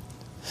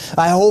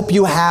 I hope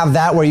you have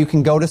that where you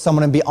can go to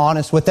someone and be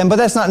honest with them, but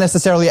that's not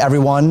necessarily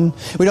everyone.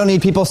 We don't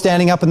need people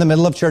standing up in the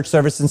middle of church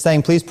service and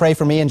saying, please pray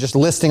for me, and just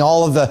listing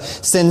all of the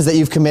sins that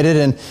you've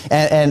committed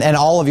and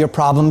all of your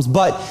problems.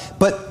 But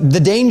the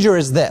danger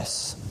is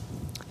this.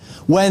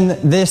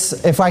 When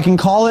this, if I can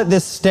call it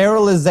this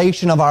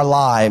sterilization of our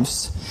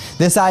lives,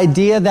 this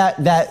idea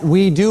that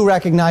we do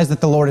recognize that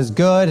the Lord is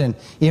good, and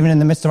even in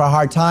the midst of our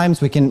hard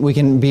times, we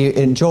can be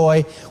in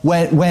joy.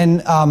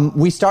 When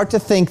we start to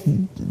think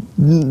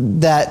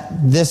that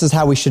this is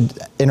how we should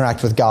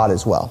interact with God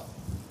as well.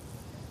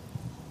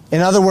 In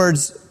other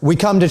words, we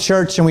come to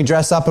church and we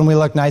dress up and we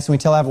look nice and we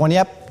tell everyone,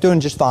 yep, doing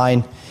just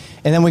fine.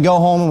 And then we go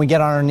home and we get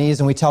on our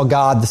knees and we tell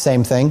God the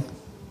same thing.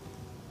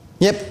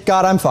 Yep,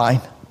 God, I'm fine.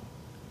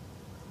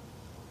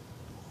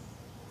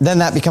 Then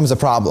that becomes a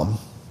problem.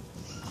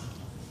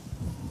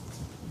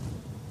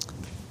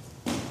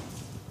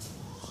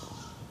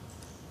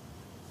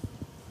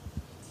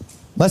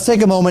 Let's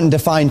take a moment and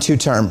define two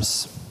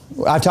terms.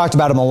 I've talked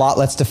about them a lot.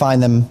 Let's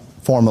define them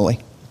formally.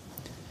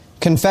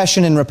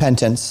 Confession and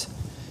repentance.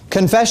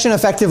 Confession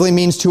effectively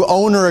means to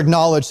own or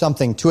acknowledge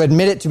something, to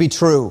admit it to be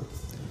true.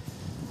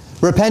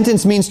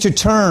 Repentance means to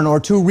turn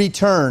or to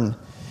return,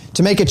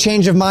 to make a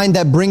change of mind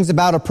that brings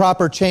about a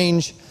proper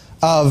change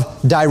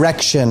of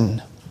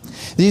direction.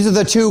 These are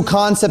the two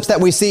concepts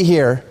that we see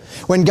here.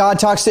 When God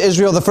talks to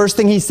Israel, the first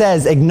thing he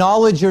says,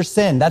 acknowledge your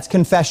sin. That's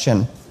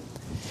confession.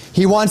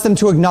 He wants them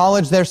to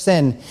acknowledge their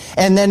sin.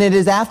 And then it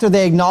is after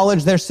they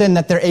acknowledge their sin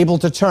that they're able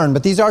to turn.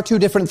 But these are two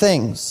different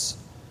things.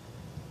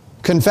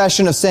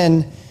 Confession of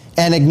sin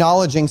and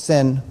acknowledging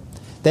sin.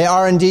 They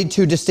are indeed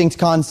two distinct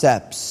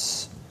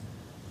concepts.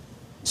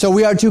 So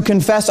we are to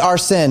confess our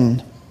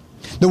sin.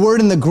 The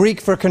word in the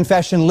Greek for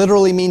confession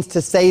literally means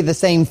to say the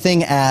same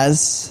thing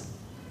as.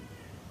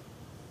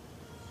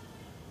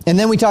 And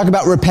then we talk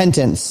about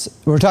repentance.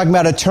 We're talking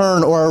about a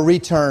turn or a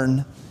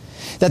return.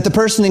 That the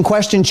person in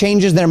question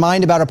changes their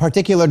mind about a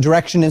particular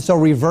direction and so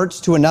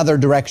reverts to another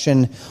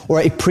direction or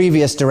a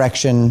previous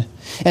direction.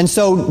 And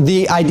so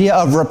the idea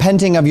of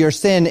repenting of your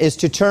sin is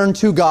to turn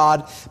to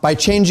God by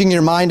changing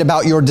your mind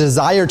about your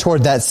desire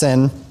toward that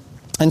sin,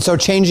 and so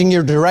changing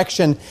your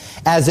direction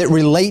as it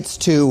relates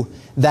to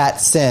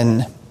that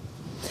sin.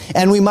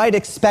 And we might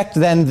expect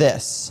then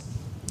this.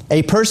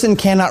 A person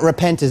cannot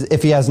repent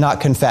if he has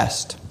not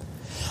confessed.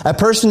 A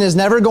person is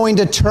never going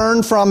to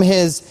turn from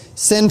his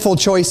sinful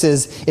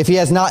choices if he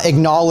has not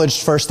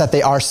acknowledged first that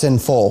they are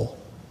sinful.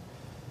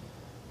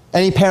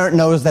 Any parent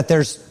knows that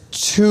there's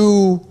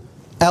two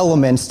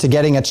elements to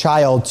getting a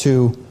child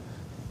to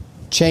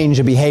change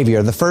a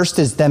behavior. The first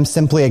is them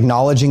simply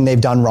acknowledging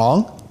they've done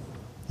wrong,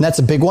 and that's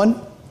a big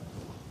one.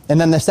 And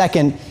then the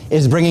second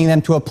is bringing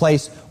them to a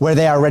place where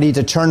they are ready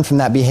to turn from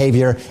that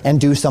behavior and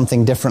do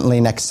something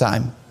differently next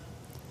time.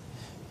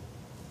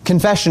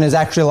 Confession is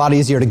actually a lot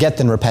easier to get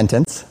than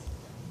repentance.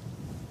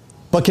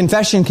 But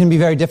confession can be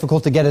very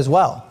difficult to get as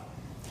well,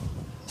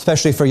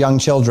 especially for young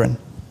children.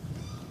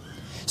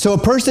 So a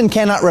person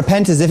cannot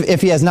repent as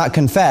if he has not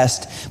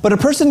confessed, but a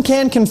person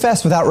can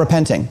confess without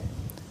repenting.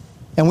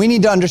 And we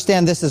need to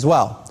understand this as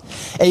well.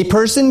 A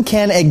person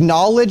can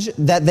acknowledge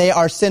that they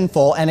are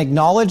sinful and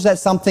acknowledge that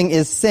something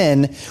is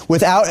sin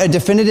without a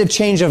definitive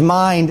change of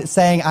mind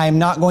saying, I am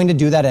not going to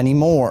do that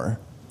anymore.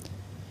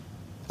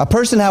 A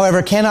person,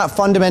 however, cannot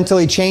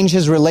fundamentally change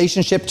his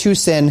relationship to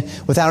sin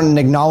without an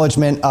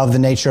acknowledgement of the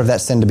nature of that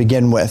sin to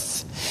begin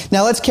with.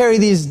 Now let's carry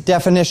these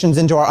definitions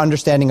into our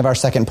understanding of our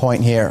second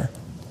point here.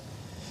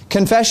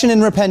 Confession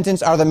and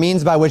repentance are the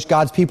means by which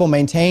God's people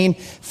maintain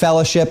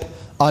fellowship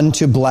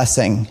unto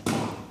blessing.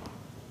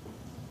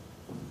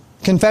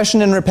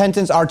 Confession and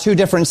repentance are two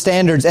different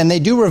standards, and they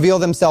do reveal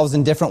themselves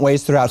in different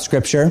ways throughout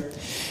Scripture.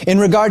 In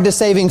regard to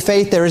saving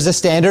faith, there is a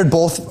standard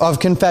both of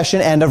confession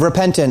and of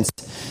repentance.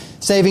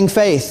 Saving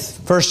faith,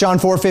 1 John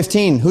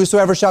 4:15,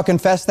 whosoever shall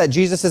confess that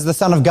Jesus is the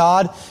Son of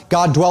God,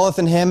 God dwelleth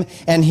in him,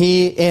 and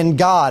he in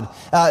God.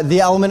 The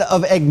element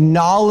of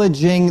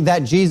acknowledging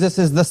that Jesus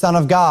is the Son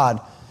of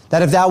God.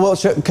 That if thou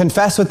wilt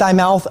confess with thy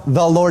mouth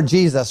the Lord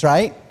Jesus,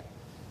 right?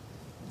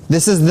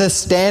 This is the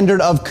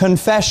standard of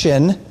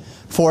confession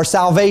for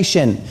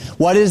salvation.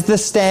 What is the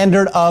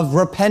standard of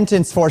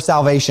repentance for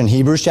salvation?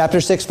 Hebrews chapter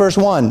 6, verse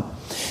 1.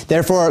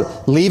 Therefore,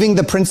 leaving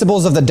the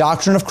principles of the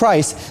doctrine of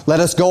Christ, let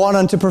us go on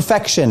unto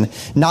perfection,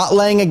 not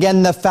laying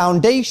again the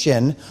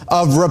foundation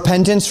of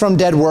repentance from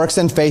dead works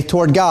and faith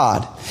toward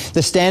God.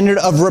 The standard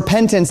of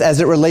repentance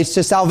as it relates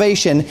to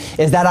salvation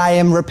is that I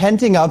am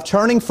repenting of,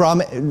 turning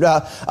from,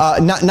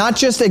 not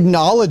just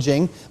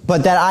acknowledging,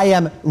 but that I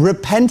am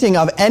repenting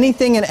of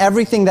anything and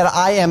everything that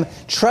I am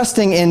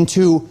trusting in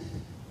to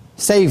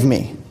save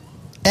me.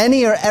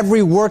 any or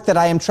every work that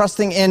I am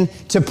trusting in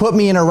to put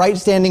me in a right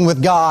standing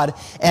with God,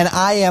 and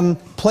I am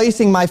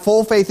placing my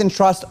full faith and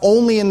trust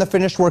only in the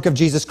finished work of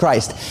Jesus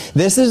Christ.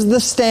 This is the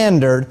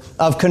standard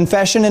of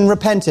confession and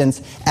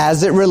repentance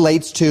as it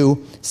relates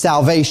to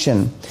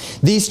salvation.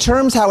 These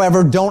terms,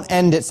 however, don't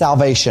end at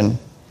salvation.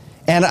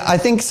 And I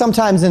think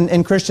sometimes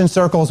in Christian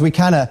circles we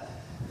kind of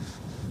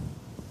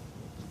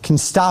can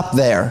stop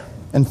there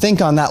and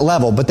think on that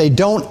level, but they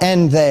don't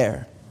end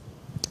there.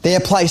 They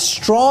apply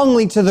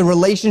strongly to the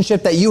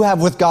relationship that you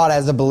have with God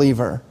as a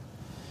believer.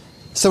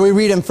 So we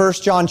read in 1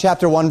 John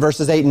chapter 1,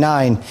 verses 8 and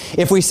 9,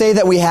 if we say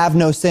that we have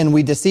no sin,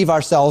 we deceive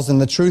ourselves and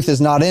the truth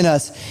is not in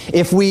us.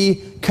 If we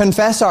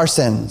confess our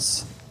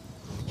sins,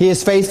 He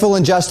is faithful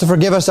and just to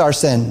forgive us our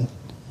sin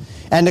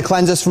and to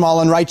cleanse us from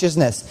all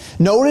unrighteousness.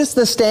 Notice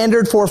the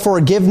standard for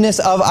forgiveness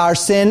of our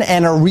sin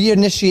and a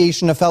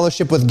reinitiation of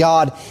fellowship with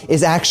God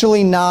is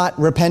actually not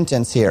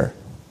repentance here.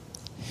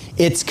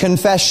 It's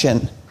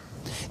confession.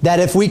 That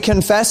if we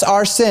confess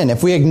our sin,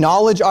 if we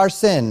acknowledge our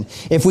sin,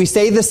 if we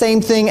say the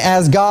same thing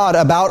as God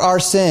about our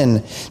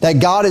sin,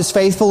 that God is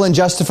faithful and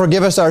just to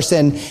forgive us our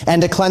sin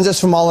and to cleanse us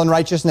from all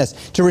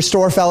unrighteousness, to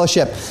restore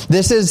fellowship.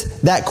 This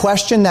is that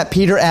question that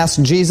Peter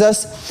asked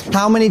Jesus.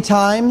 How many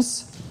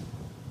times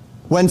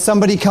when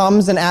somebody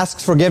comes and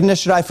asks forgiveness,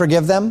 should I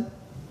forgive them?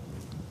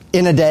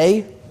 In a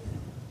day?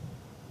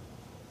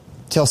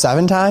 Till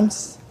 7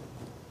 times?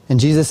 And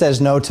Jesus says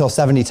no, till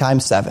 70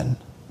 times 7.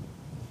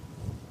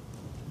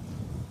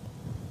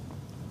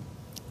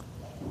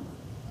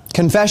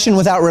 Confession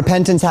without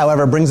repentance,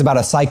 however, brings about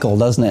a cycle,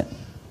 doesn't it?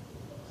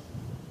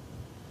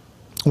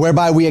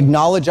 Whereby we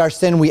acknowledge our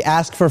sin, we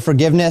ask for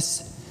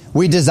forgiveness,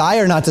 we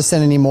desire not to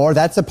sin anymore.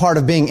 That's a part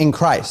of being in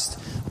Christ.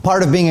 A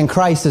part of being in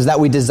Christ is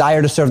that we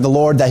desire to serve the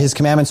Lord, that His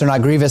commandments are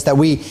not grievous, that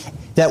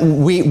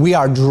we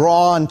are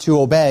drawn to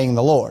obeying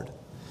the Lord.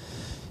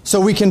 So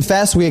we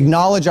confess, we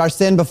acknowledge our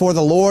sin before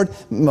the Lord.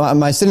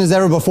 My sin is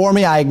ever before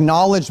me. I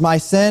acknowledge my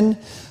sin.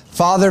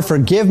 Father,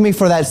 forgive me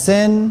for that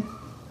sin.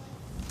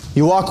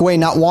 You walk away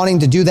not wanting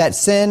to do that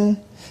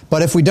sin,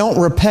 but if we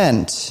don't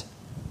repent,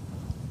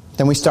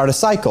 then we start a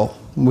cycle.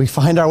 We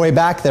find our way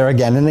back there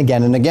again and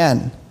again and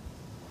again.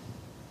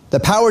 The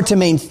power to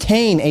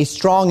maintain a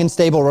strong and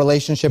stable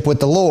relationship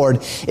with the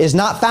Lord is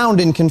not found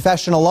in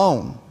confession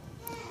alone.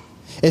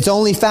 It's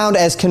only found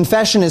as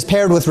confession is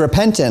paired with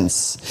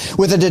repentance,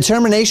 with a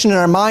determination in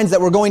our minds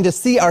that we're going to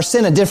see our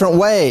sin a different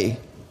way.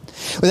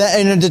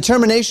 And a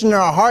determination in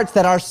our hearts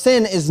that our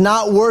sin is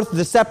not worth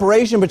the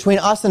separation between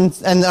us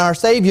and our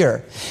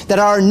Savior. That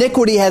our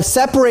iniquity has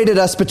separated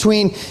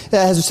between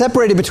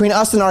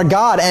us and our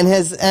God,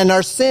 and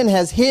our sin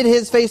has hid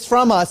His face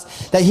from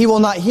us, that He will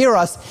not hear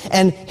us.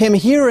 And Him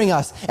hearing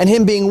us and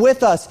Him being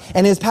with us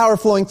and His power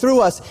flowing through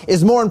us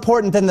is more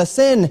important than the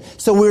sin,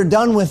 so we're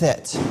done with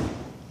it.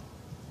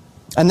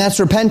 And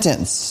that's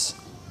repentance.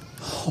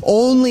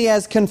 Only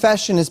as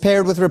confession is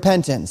paired with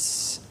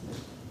repentance,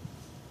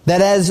 that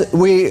as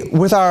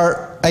with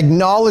our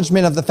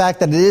acknowledgement of the fact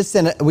that it is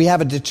sin, we have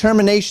a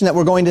determination that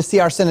we're going to see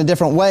our sin a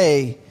different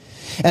way.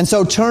 And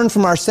so turn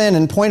from our sin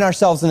and point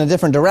ourselves in a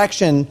different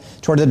direction,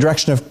 toward the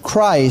direction of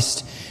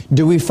Christ,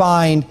 do we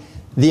find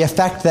the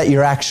effect that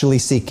you're actually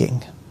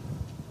seeking.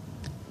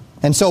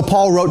 And so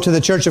Paul wrote to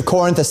the church of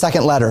Corinth a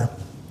second letter.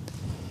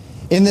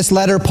 In this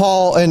letter,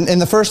 in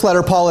the first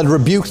letter, Paul had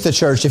rebuked the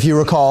church, if you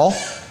recall,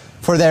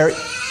 for their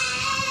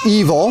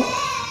evil.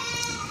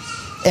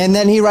 And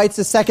then he writes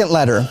a second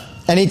letter,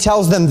 and he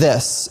tells them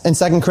this in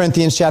 2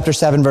 Corinthians chapter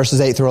 7,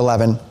 verses 8 through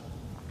 11.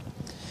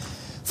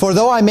 For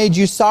though I made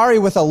you sorry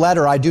with a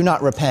letter, I do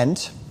not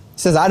repent. He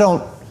says, I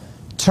don't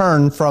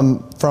turn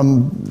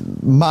from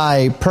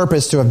my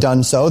purpose to have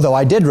done so, though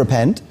I did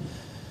repent.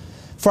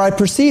 For I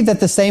perceive that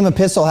the same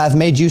epistle hath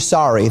made you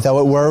sorry, though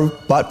it were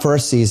but for a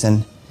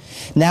season.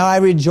 Now I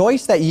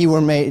rejoice that ye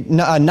were made,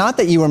 not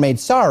that ye were made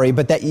sorry,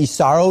 but that ye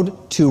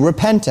sorrowed to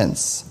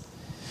repentance.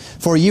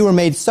 For ye were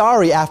made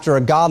sorry after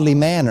a godly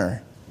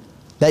manner,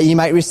 that ye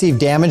might receive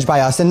damage by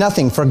us in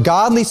nothing. For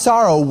godly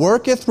sorrow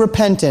worketh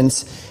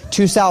repentance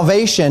to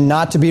salvation,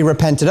 not to be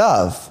repented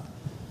of.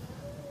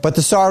 But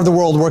the sorrow of the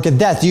world worketh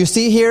death. Do you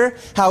see here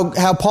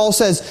how Paul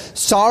says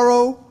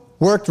sorrow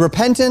worked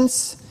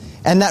repentance,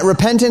 and that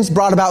repentance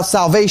brought about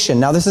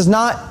salvation? Now this is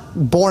not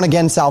born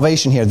again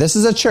salvation here. This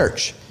is a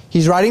church.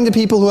 He's writing to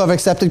people who have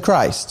accepted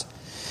Christ.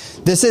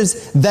 This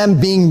is them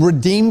being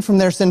redeemed from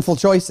their sinful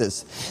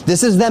choices.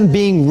 This is them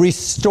being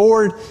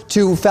restored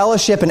to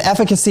fellowship and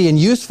efficacy and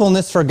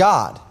usefulness for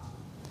God.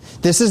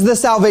 This is the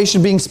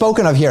salvation being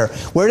spoken of here.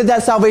 Where did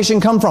that salvation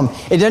come from?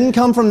 It didn't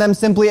come from them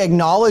simply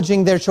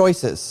acknowledging their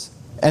choices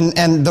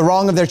and the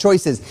wrong of their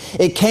choices.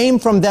 It came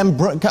from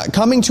them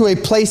coming to a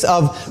place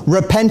of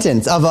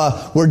repentance,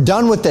 we're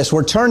done with this,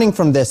 we're turning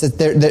from this.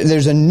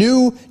 There's a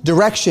new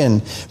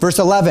direction. Verse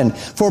 11,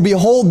 for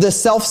behold, this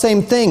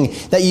selfsame thing,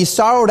 that ye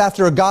sorrowed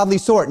after a godly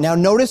sort. Now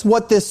notice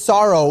what this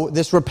sorrow,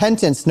 this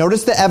repentance,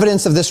 notice the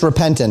evidence of this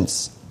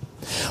repentance.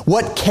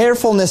 What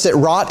carefulness it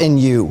wrought in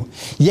you.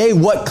 Yea,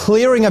 what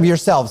clearing of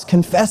yourselves,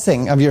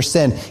 confessing of your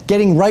sin,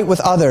 getting right with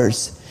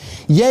others.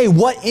 Yea,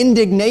 what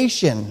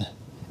indignation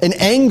in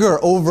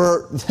anger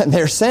over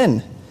their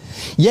sin.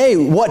 Yea,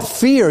 what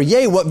fear,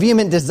 yea, what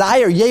vehement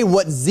desire, yea,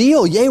 what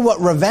zeal, yea,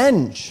 what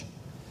revenge.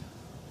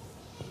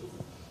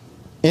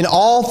 In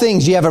all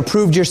things ye have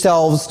approved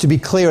yourselves to be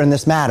clear in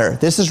this matter.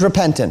 This is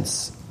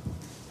repentance.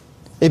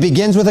 It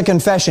begins with a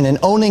confession and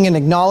owning and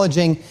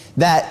acknowledging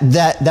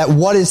that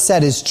what is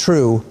said is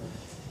true.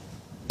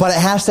 But it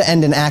has to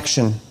end in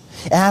action.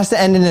 It has to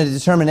end in a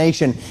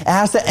determination. It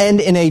has to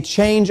end in a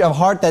change of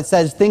heart that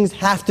says things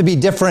have to be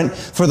different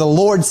for the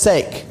Lord's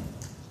sake.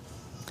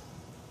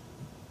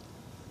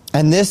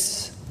 And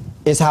this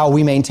is how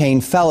we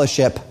maintain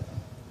fellowship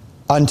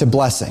unto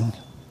blessing.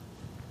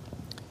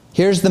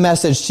 Here's the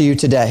message to you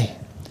today.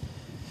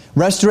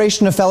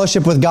 Restoration of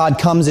fellowship with God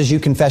comes as you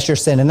confess your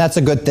sin, and that's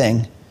a good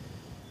thing.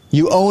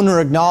 You own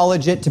or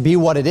acknowledge it to be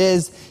what it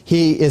is.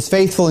 He is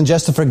faithful and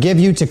just to forgive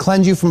you, to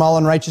cleanse you from all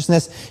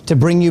unrighteousness, to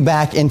bring you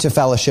back into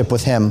fellowship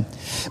with Him.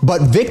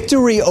 But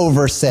victory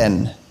over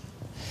sin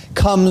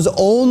comes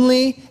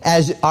only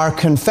as our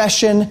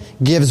confession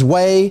gives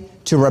way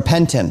to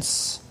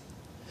repentance.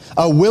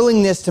 A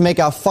willingness to make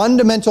a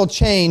fundamental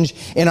change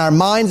in our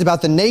minds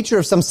about the nature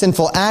of some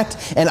sinful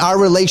act and our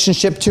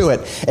relationship to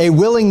it. A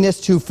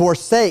willingness to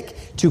forsake,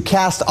 to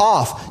cast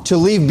off, to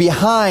leave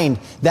behind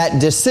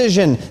that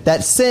decision,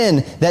 that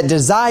sin, that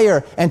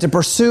desire, and to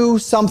pursue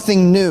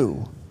something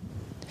new.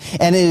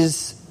 And it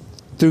is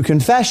through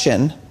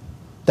confession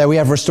that we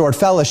have restored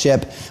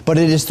fellowship, but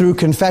it is through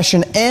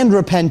confession and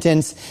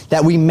repentance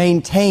that we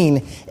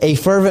maintain a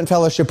fervent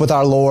fellowship with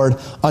our Lord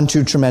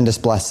unto tremendous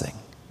blessing.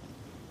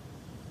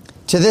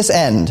 To this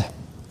end,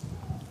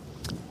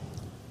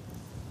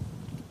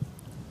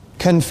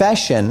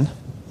 confession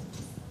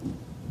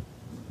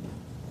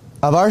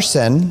of our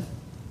sin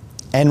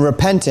and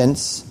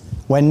repentance,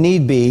 when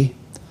need be,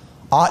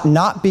 ought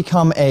not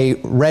become a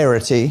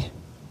rarity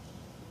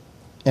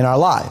in our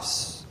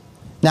lives.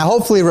 Now,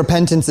 hopefully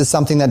repentance is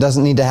something that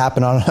doesn't need to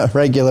happen on a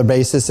regular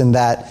basis and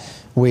that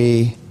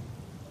we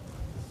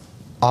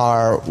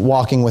are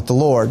walking with the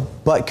Lord.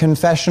 But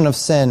confession of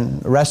sin,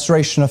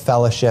 restoration of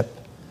fellowship,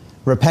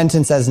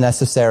 repentance as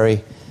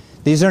necessary,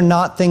 these are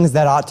not things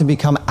that ought to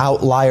become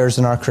outliers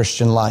in our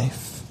Christian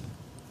life.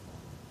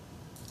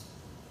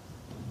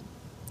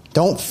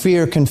 Don't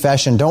fear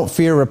confession. Don't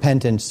fear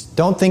repentance.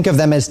 Don't think of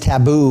them as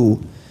taboo.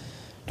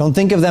 Don't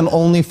think of them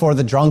only for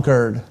the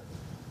drunkard,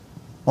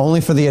 only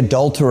for the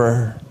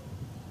adulterer.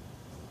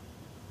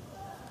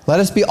 Let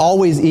us be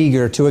always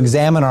eager to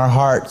examine our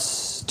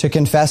hearts, to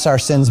confess our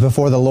sins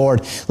before the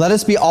Lord. Let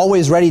us be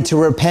always ready to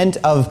repent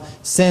of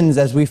sins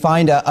as we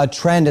find a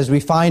trend, as we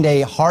find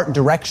a heart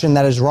direction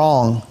that is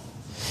wrong,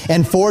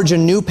 and forge a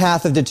new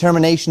path of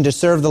determination to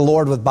serve the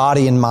Lord with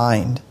body and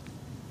mind.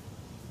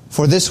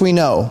 For this we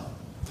know,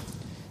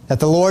 that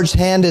the Lord's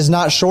hand is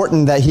not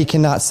shortened that He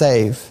cannot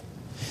save,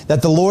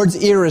 that the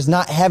Lord's ear is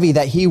not heavy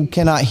that He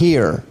cannot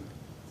hear.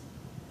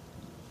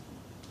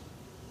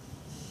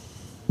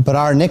 But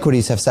our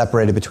iniquities have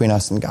separated between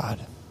us and God,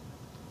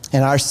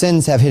 and our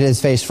sins have hid His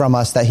face from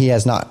us that He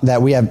has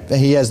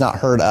not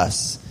heard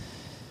us.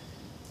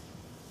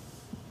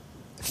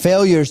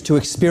 Failures to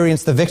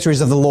experience the victories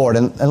of the Lord,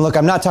 and look,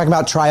 I'm not talking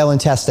about trial and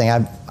testing.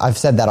 I've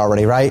said that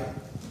already, right?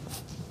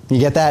 You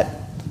get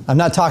that? I'm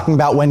not talking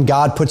about when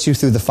God puts you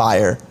through the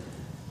fire.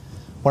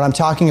 What I'm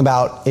talking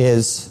about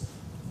is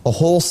a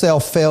wholesale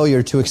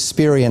failure to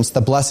experience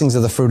the blessings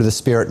of the fruit of the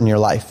Spirit in your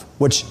life,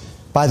 which,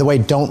 by the way,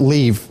 don't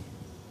leave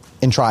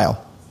in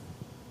trial.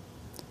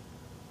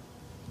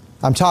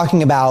 I'm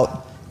talking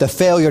about the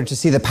failure to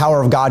see the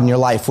power of God in your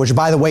life, which,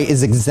 by the way,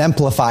 is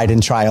exemplified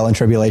in trial and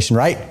tribulation,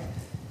 right?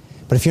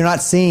 But if you're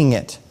not seeing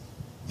it,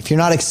 if you're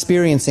not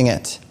experiencing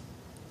it,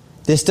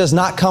 this does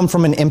not come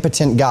from an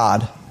impotent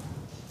God.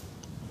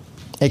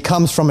 It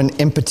comes from an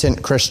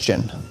impotent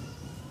Christian.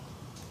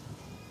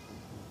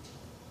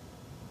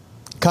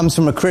 It comes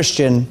from a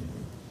Christian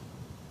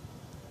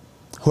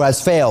who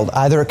has failed,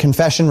 either at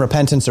confession,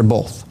 repentance, or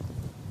both.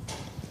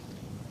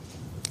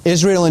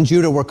 Israel and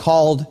Judah were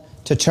called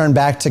to turn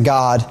back to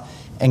God,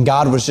 and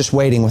God was just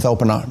waiting with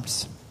open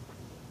arms.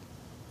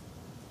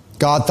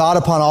 God thought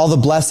upon all the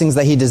blessings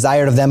that He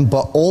desired of them,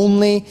 but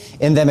only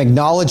in them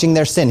acknowledging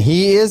their sin.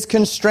 He is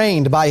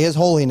constrained by His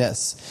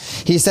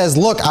holiness. He says,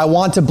 look, I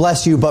want to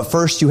bless you, but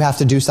first you have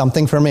to do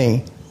something for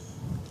me.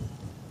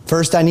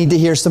 First, I need to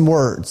hear some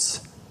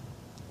words.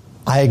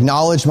 I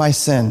acknowledge my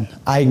sin.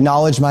 I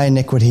acknowledge my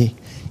iniquity.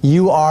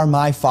 You are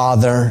my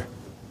Father.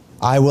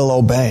 I will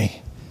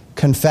obey.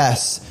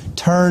 Confess.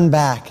 Turn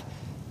back.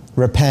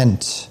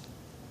 Repent.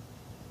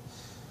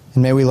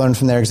 And may we learn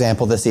from their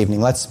example this evening.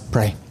 Let's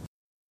pray.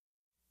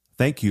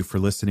 Thank you for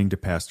listening to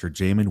Pastor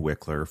Jamin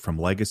Wickler from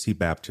Legacy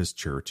Baptist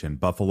Church in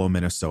Buffalo,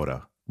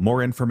 Minnesota.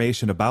 More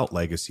information about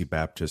Legacy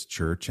Baptist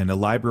Church and a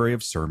library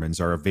of sermons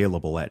are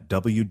available at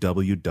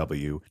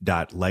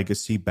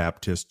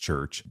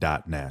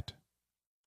www.legacybaptistchurch.net.